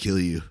 I won't kill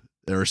you,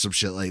 or some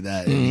shit like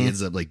that. And he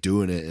ends up like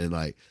doing it, and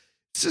like,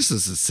 it's just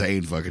this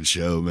insane fucking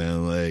show,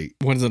 man. Like,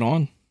 what is it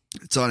on?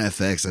 It's on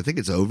FX. I think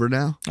it's over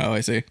now. Oh,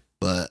 I see.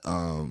 But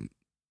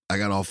I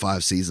got all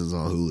 5 seasons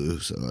on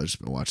Hulu, so I've just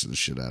been watching the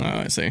shit out of it. Oh,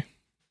 I see.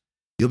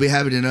 You'll be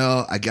happy to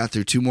know I got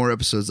through 2 more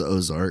episodes of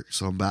Ozark,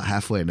 so I'm about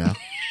halfway now.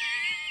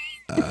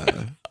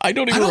 I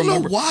don't remember.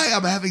 Know why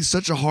I'm having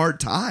such a hard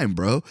time,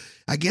 bro.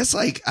 I guess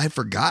like I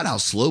forgot how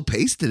slow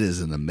paced it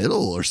is in the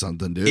middle or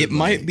something, dude. It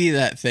might be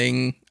that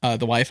thing.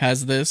 The wife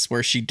has this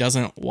where she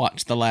doesn't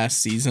watch the last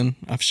season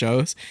of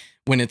shows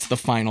when it's the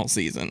final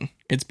season.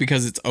 It's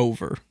because it's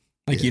over.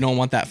 Like, you don't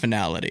want that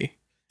finality.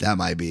 That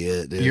might be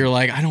it, dude. You're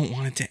like, I don't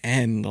want it to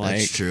end. Like,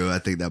 that's true. I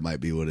think that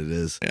might be what it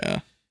is. Yeah.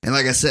 And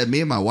like I said,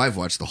 me and my wife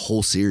watched the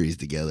whole series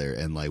together,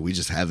 and like we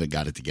just haven't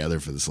got it together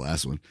for this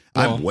last one.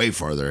 Well, I'm way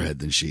farther ahead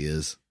than she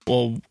is.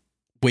 Well,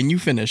 when you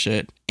finish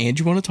it and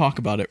you want to talk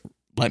about it,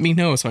 let me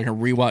know so I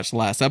can rewatch the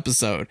last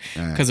episode.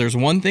 Because there's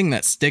one thing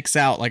that sticks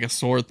out like a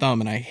sore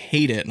thumb, and I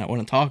hate it, and I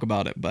want to talk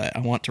about it, but I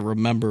want to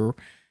remember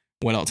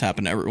what else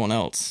happened to everyone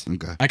else.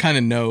 Okay. I kind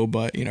of know,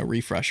 but,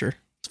 refresher.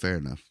 It's fair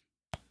enough.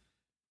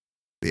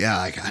 But yeah,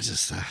 like, I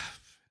just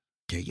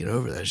can't get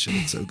over that shit.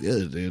 It's so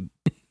good, dude.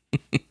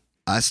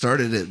 I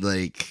started it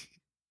like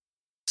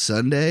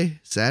Saturday,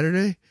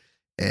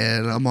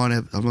 and I'm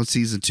on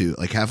season 2,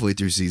 like halfway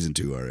through season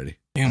 2 already.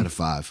 Damn. Out of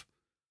 5.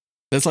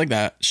 That's like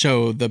that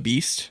show, The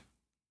Beast,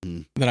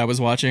 that I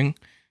was watching.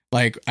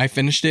 Like, I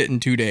finished it in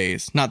 2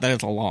 days. Not that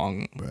it's a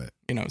long,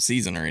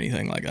 season or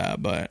anything like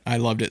that, but I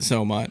loved it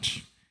so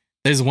much.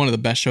 It is one of the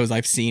best shows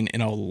I've seen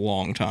in a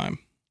long time.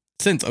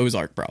 Since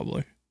Ozark,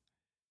 probably.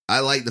 I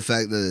like the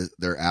fact that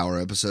they're hour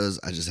episodes.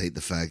 I just hate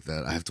the fact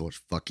that I have to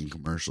watch fucking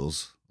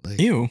commercials. Like,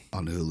 Ew.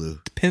 On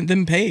Hulu.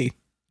 Then pay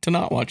to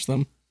not watch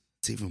them.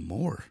 It's even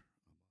more.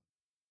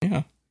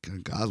 Yeah. A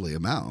godly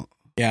amount.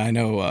 Yeah, I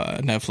know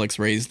Netflix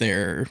raised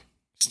theirs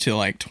to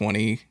like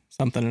 20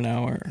 something an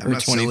hour. I'm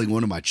not selling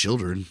one of my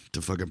children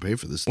to fucking pay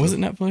for this stuff. Was it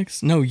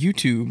Netflix? No,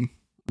 YouTube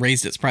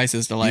raised its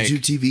prices to like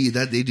YouTube TV.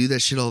 That they do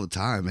that shit all the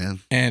time, man.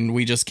 And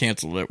we just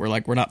canceled it. We're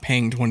like, we're not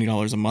paying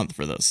 $20 a month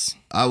for this.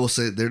 I will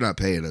say they're not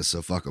paying us,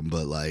 so fuck them.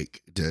 But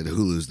like, dude,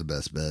 Hulu's the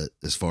best bet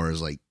as far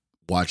as like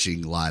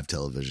watching live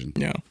television.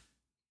 Yeah.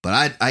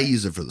 But I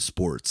use it for the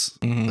sports.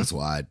 Mm-hmm. That's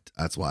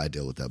why I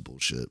deal with that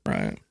bullshit.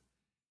 Right.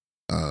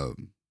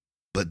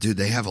 But dude,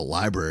 they have a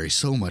library,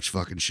 so much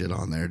fucking shit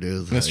on there,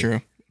 dude. That's like,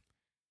 true.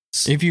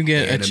 If you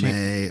get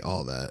anime,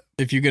 all that.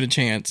 If you get a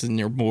chance and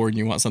you're bored and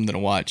you want something to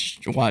watch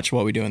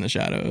What We Do in the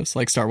Shadows.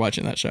 Like, start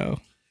watching that show.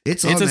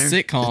 It's a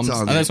sitcom.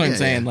 That's what I'm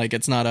saying. Yeah. Like,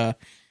 it's not an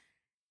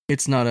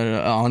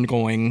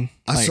ongoing.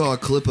 I saw a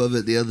clip of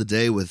it the other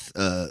day with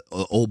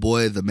old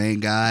boy, the main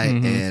guy,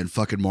 and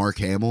fucking Mark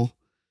Hamill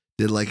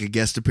did like a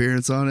guest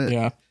appearance on it.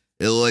 Yeah.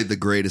 It looked like the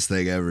greatest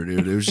thing ever,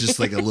 dude. It was just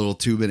like a little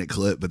 2-minute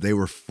clip, but they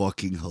were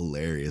fucking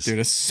hilarious. Dude,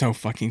 it's so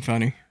fucking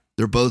funny.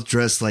 They're both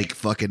dressed like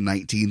fucking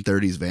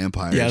 1930s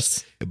vampires.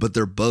 Yes. But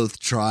they're both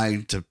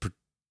trying to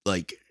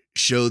like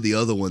show the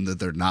other one that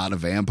they're not a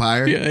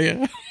vampire. Yeah,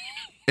 yeah.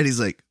 And he's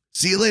like,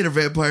 "See you later,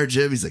 Vampire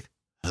Jim." He's like,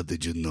 "How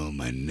did you know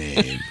my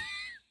name?"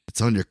 "It's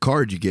on your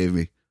card you gave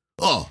me."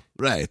 "Oh,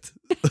 right."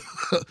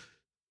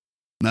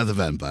 Not the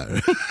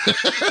vampire.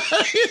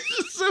 It's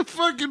just so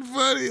fucking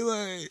funny.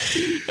 Like,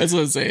 that's what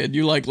I'm saying.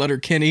 You like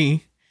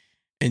Letterkenny,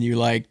 and you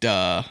liked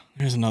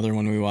there's another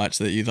one we watched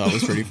that you thought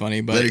was pretty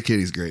funny, but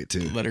Letterkenny's great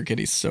too.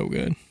 Letterkenny's so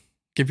good.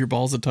 Give your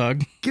balls a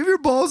tug. Give your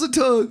balls a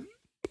tug.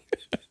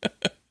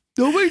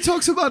 Nobody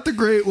talks about the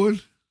great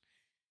one.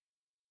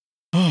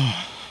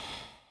 I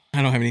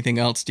don't have anything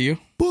else, do you?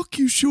 Fuck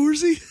you,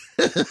 Shorzy.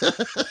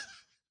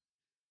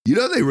 You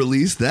know they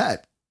released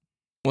that.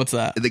 What's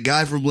that? The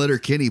guy from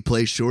Letterkenny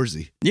plays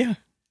Shorzy. Yeah.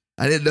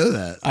 I didn't know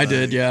that. I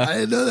did, yeah. I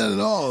didn't know that at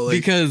all. Like,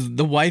 because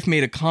the wife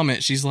made a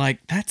comment. She's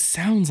like, that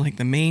sounds like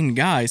the main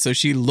guy. So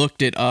she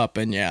looked it up,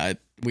 and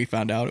we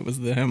found out it was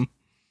him.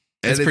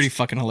 It's pretty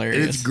fucking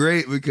hilarious. It's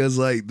great because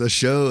like the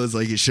show is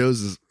like, it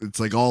shows it's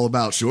like all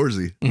about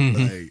Shorzy.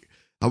 Mm-hmm. Like,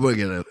 I'm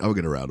gonna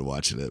get around to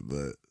watching it,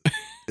 but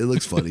it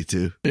looks funny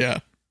too. Yeah.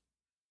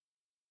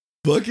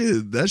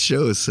 Fucking that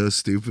show is so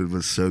stupid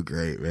but so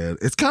great, man.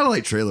 It's kind of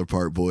like Trailer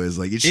Park Boys.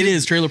 Like it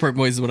is. Trailer Park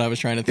Boys is what I was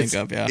trying to think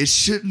of. Yeah, it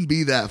shouldn't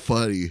be that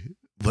funny,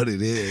 but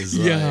it is.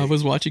 Yeah, like, I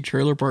was watching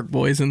Trailer Park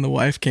Boys and the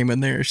wife came in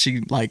there. She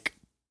like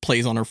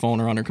plays on her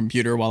phone or on her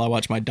computer while I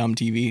watch my dumb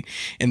TV,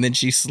 and then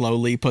she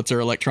slowly puts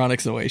her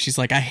electronics away. She's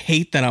like, "I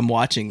hate that I'm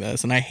watching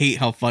this, and I hate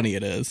how funny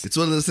it is." It's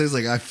one of those things.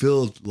 Like I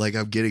feel like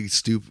I'm getting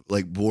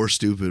more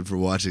stupid for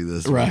watching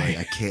this. Right, like,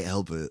 I can't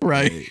help it.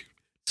 Right. Like,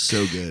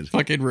 so good.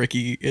 Fucking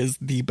Ricky is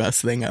the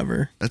best thing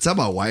ever. That's how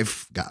my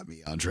wife got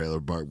me on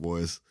Trailer Park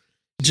Boys.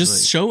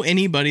 Just show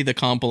anybody the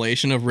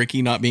compilation of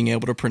Ricky not being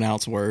able to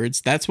pronounce words.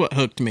 That's what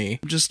hooked me.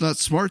 I'm just not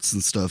smarts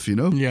and stuff, you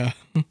know? Yeah.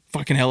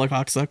 Fucking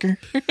helicopter.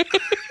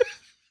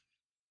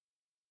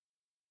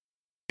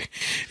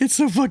 It's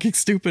so fucking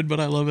stupid, but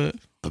I love it.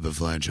 I've been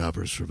flying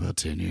choppers for about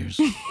 10 years.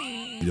 You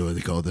know why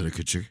they call that a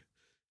ka-ching?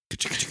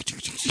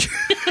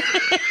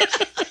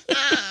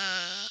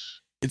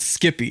 It's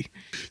Skippy.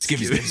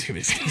 Skippy.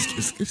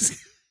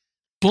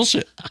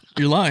 Bullshit.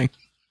 You're lying.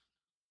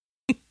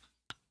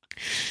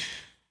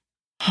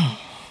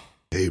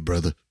 Hey,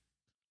 brother.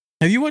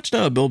 Have you watched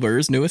Bill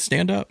Burr's newest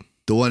stand-up?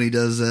 The one he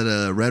does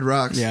at Red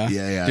Rocks? Yeah.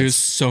 Yeah. It was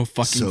so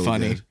fucking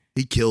funny. Good.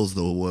 He kills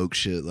the woke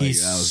shit. Like,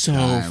 He's I was so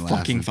fucking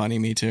laughing. funny.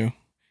 Me too.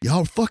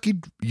 Y'all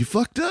you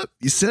fucked up.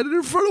 You said it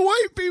in front of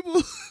white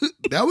people.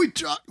 Now we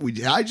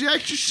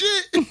hijacked your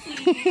shit.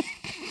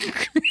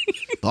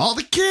 All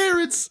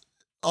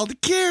the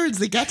Karens,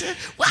 they got to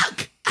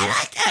woke. I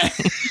like that.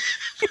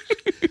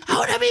 I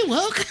want to be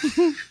woke.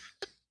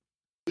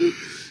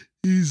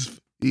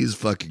 He's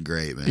fucking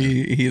great, man.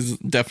 He's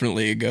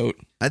definitely a goat.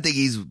 I think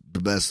he's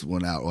the best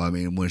one out. Well, I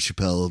mean, when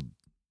Chappelle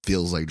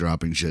feels like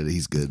dropping shit,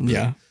 he's good. But,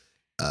 yeah.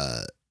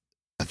 I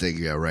think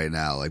right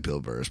now, like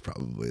Bill Burr is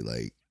probably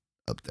like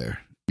up there.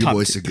 Your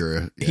boy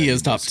Segura. He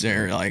is top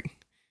tier. Like,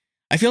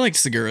 I feel like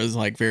Segura is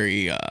like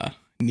very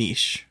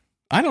niche.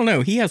 I don't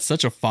know. He has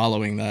such a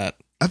following that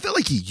I feel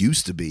like he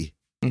used to be.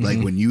 Mhm. Like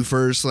when you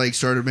first like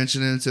started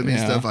mentioning it to me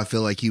and Yeah. stuff, I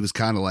feel like he was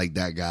kind of like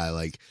that guy.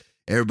 Like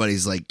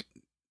everybody's like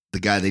the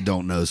guy they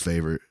don't know's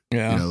favorite.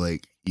 Yeah. You know,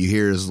 like you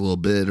hear his little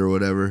bit or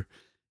whatever.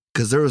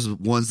 Because there was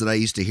ones that I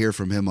used to hear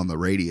from him on the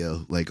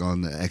radio, like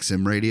on the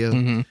XM radio,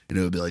 Mhm. and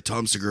it would be like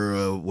Tom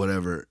Segura,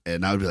 whatever,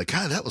 and I would be like,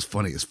 God, that was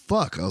funny as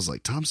fuck. I was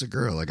like, Tom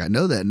Segura, like I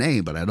know that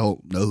name, but I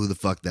don't know who the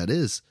fuck that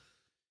is.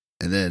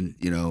 And then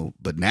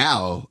but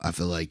now I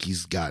feel like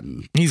he's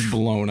gotten He's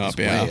blown up.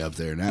 he's Yeah. way up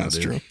there now. That's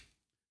dude. true.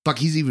 Fuck,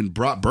 he's even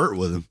brought Bert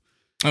with him.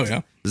 Oh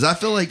yeah. Because I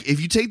feel like if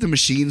you take the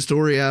machine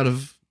story out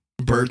of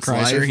Bert Bert's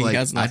Kreischer, life, he like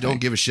has I nothing.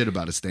 don't give a shit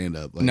about his stand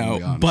up. Like, to be No,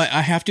 honest. but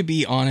I have to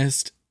be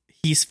honest.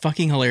 He's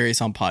fucking hilarious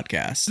on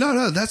podcasts.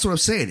 No, that's what I'm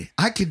saying.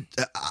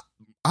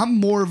 I'm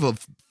more of a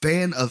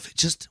fan of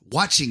just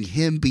watching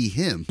him be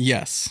him.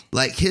 Yes.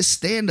 Like his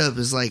stand up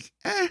is like,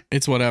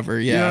 It's whatever.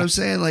 you know what Yeah. I'm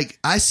saying? Like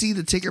I see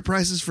the ticket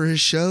prices for his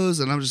shows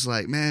and I'm just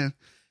like, man,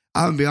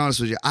 I'm gonna be honest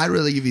with you. I'd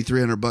rather give you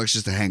 $300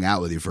 just to hang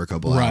out with you for a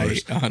couple Right.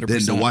 hours 100%.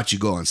 than to watch you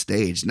go on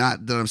stage.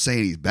 Not that I'm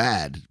saying he's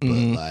bad, but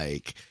Mhm.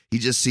 like he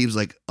just seems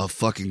like a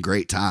fucking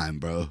great time,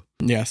 bro.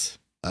 Yes.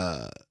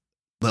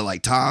 But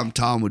like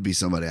Tom would be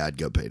somebody I'd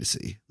go pay to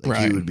see. Like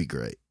he Right. would be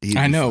great. He'd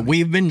I be know. funny.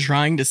 We've been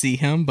trying to see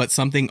him, but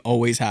something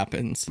always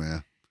happens.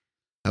 Yeah.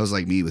 That was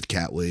like me with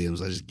Cat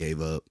Williams. I just gave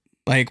up.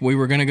 Like we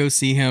were gonna go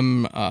see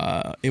him.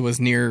 It was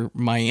near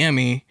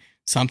Miami.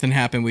 Something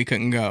happened. We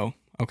couldn't go.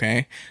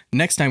 Okay.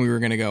 Next time we were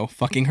gonna go,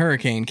 fucking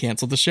hurricane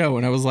canceled the show,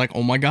 and I was like,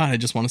 oh my god, I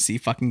just want to see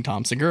fucking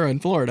Tom Segura in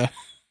Florida.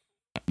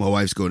 My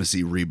wife's going to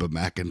see Reba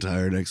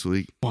McEntire next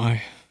week.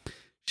 Why?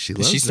 She Is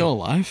loves she it. still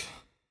alive?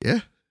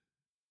 Yeah.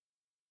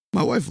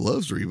 My wife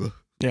loves Reba.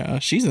 Yeah,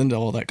 she's into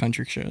all that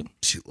country shit.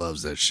 She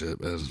loves that shit,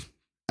 man.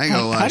 I ain't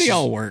gonna lie. How do she's-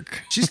 y'all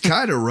work? She's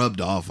kind of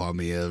rubbed off on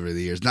me over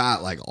the years.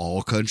 Not like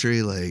all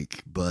country,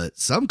 like, but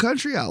some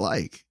country I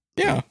like.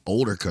 Yeah. Like,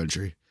 older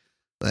country.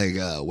 Like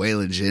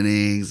Waylon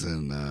Jennings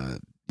and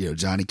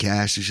Johnny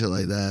Cash and shit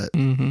like that.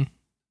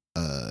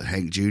 Mm-hmm.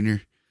 Hank Jr.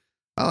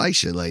 I like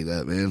shit like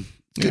that, man.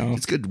 It's good, Yeah.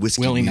 it's good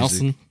whiskey Willie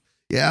music. Nelson.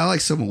 Yeah, I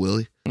like some of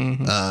Willie.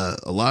 Mm-hmm.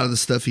 A lot of the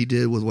stuff he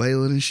did with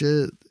Waylon and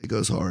shit, it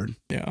goes hard.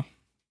 Yeah.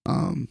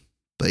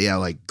 But yeah,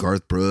 like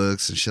Garth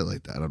Brooks and shit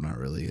like that. I'm not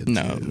really into.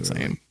 No, it, or,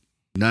 same. like,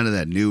 none of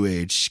that new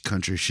age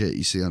country shit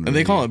you see on the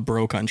They call radio. it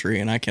bro country,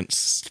 and I can't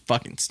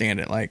fucking stand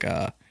it. Like,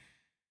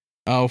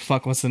 oh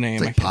fuck, what's the name?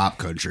 It's like pop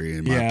country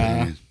in my Yeah.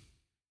 opinion.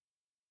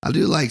 I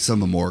do like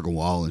some of Morgan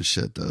Wallen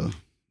shit though.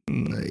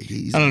 Mm. Like,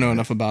 he's I don't know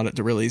enough about it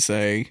to really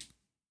say.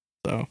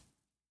 So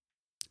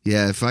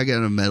Yeah, if I get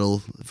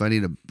if I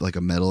need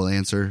a metal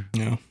answer,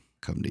 yeah.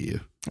 come to you.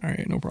 All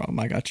right, no problem.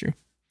 I got you.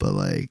 But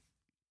like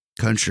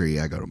country,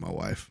 I go to my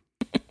wife.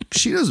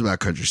 She knows about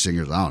country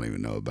singers I don't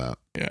even know about.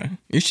 Yeah,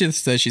 you should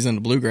say she's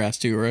into bluegrass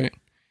too, right?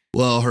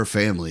 Well, her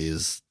family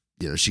is,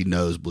 she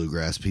knows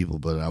bluegrass people,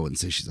 but I wouldn't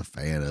say she's a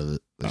fan of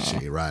it. But she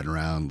ain't riding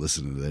around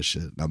listening to that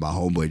shit. Now, my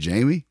homeboy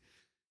Jamie,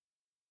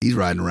 he's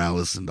riding around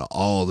listening to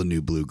all the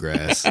new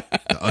bluegrass,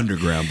 the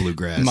underground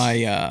bluegrass.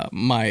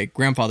 My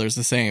grandfather's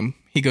the same.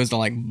 He goes to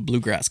like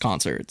bluegrass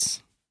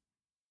concerts.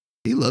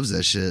 He loves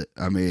that shit.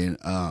 I mean,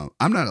 I'm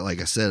not,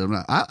 like I said,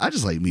 I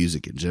just like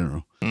music in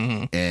general.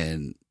 Mm-hmm.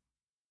 And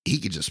he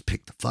could just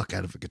pick the fuck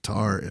out of a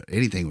guitar,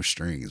 anything with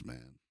strings,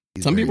 man.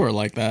 He's Some very people are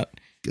like that.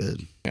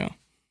 good. Yeah.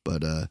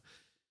 But,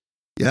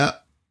 yeah,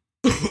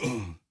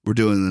 we're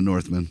doing the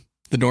Northman.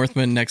 The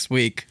Northman next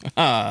week.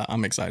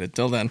 I'm excited.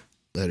 Till then.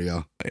 Later,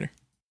 y'all. Later.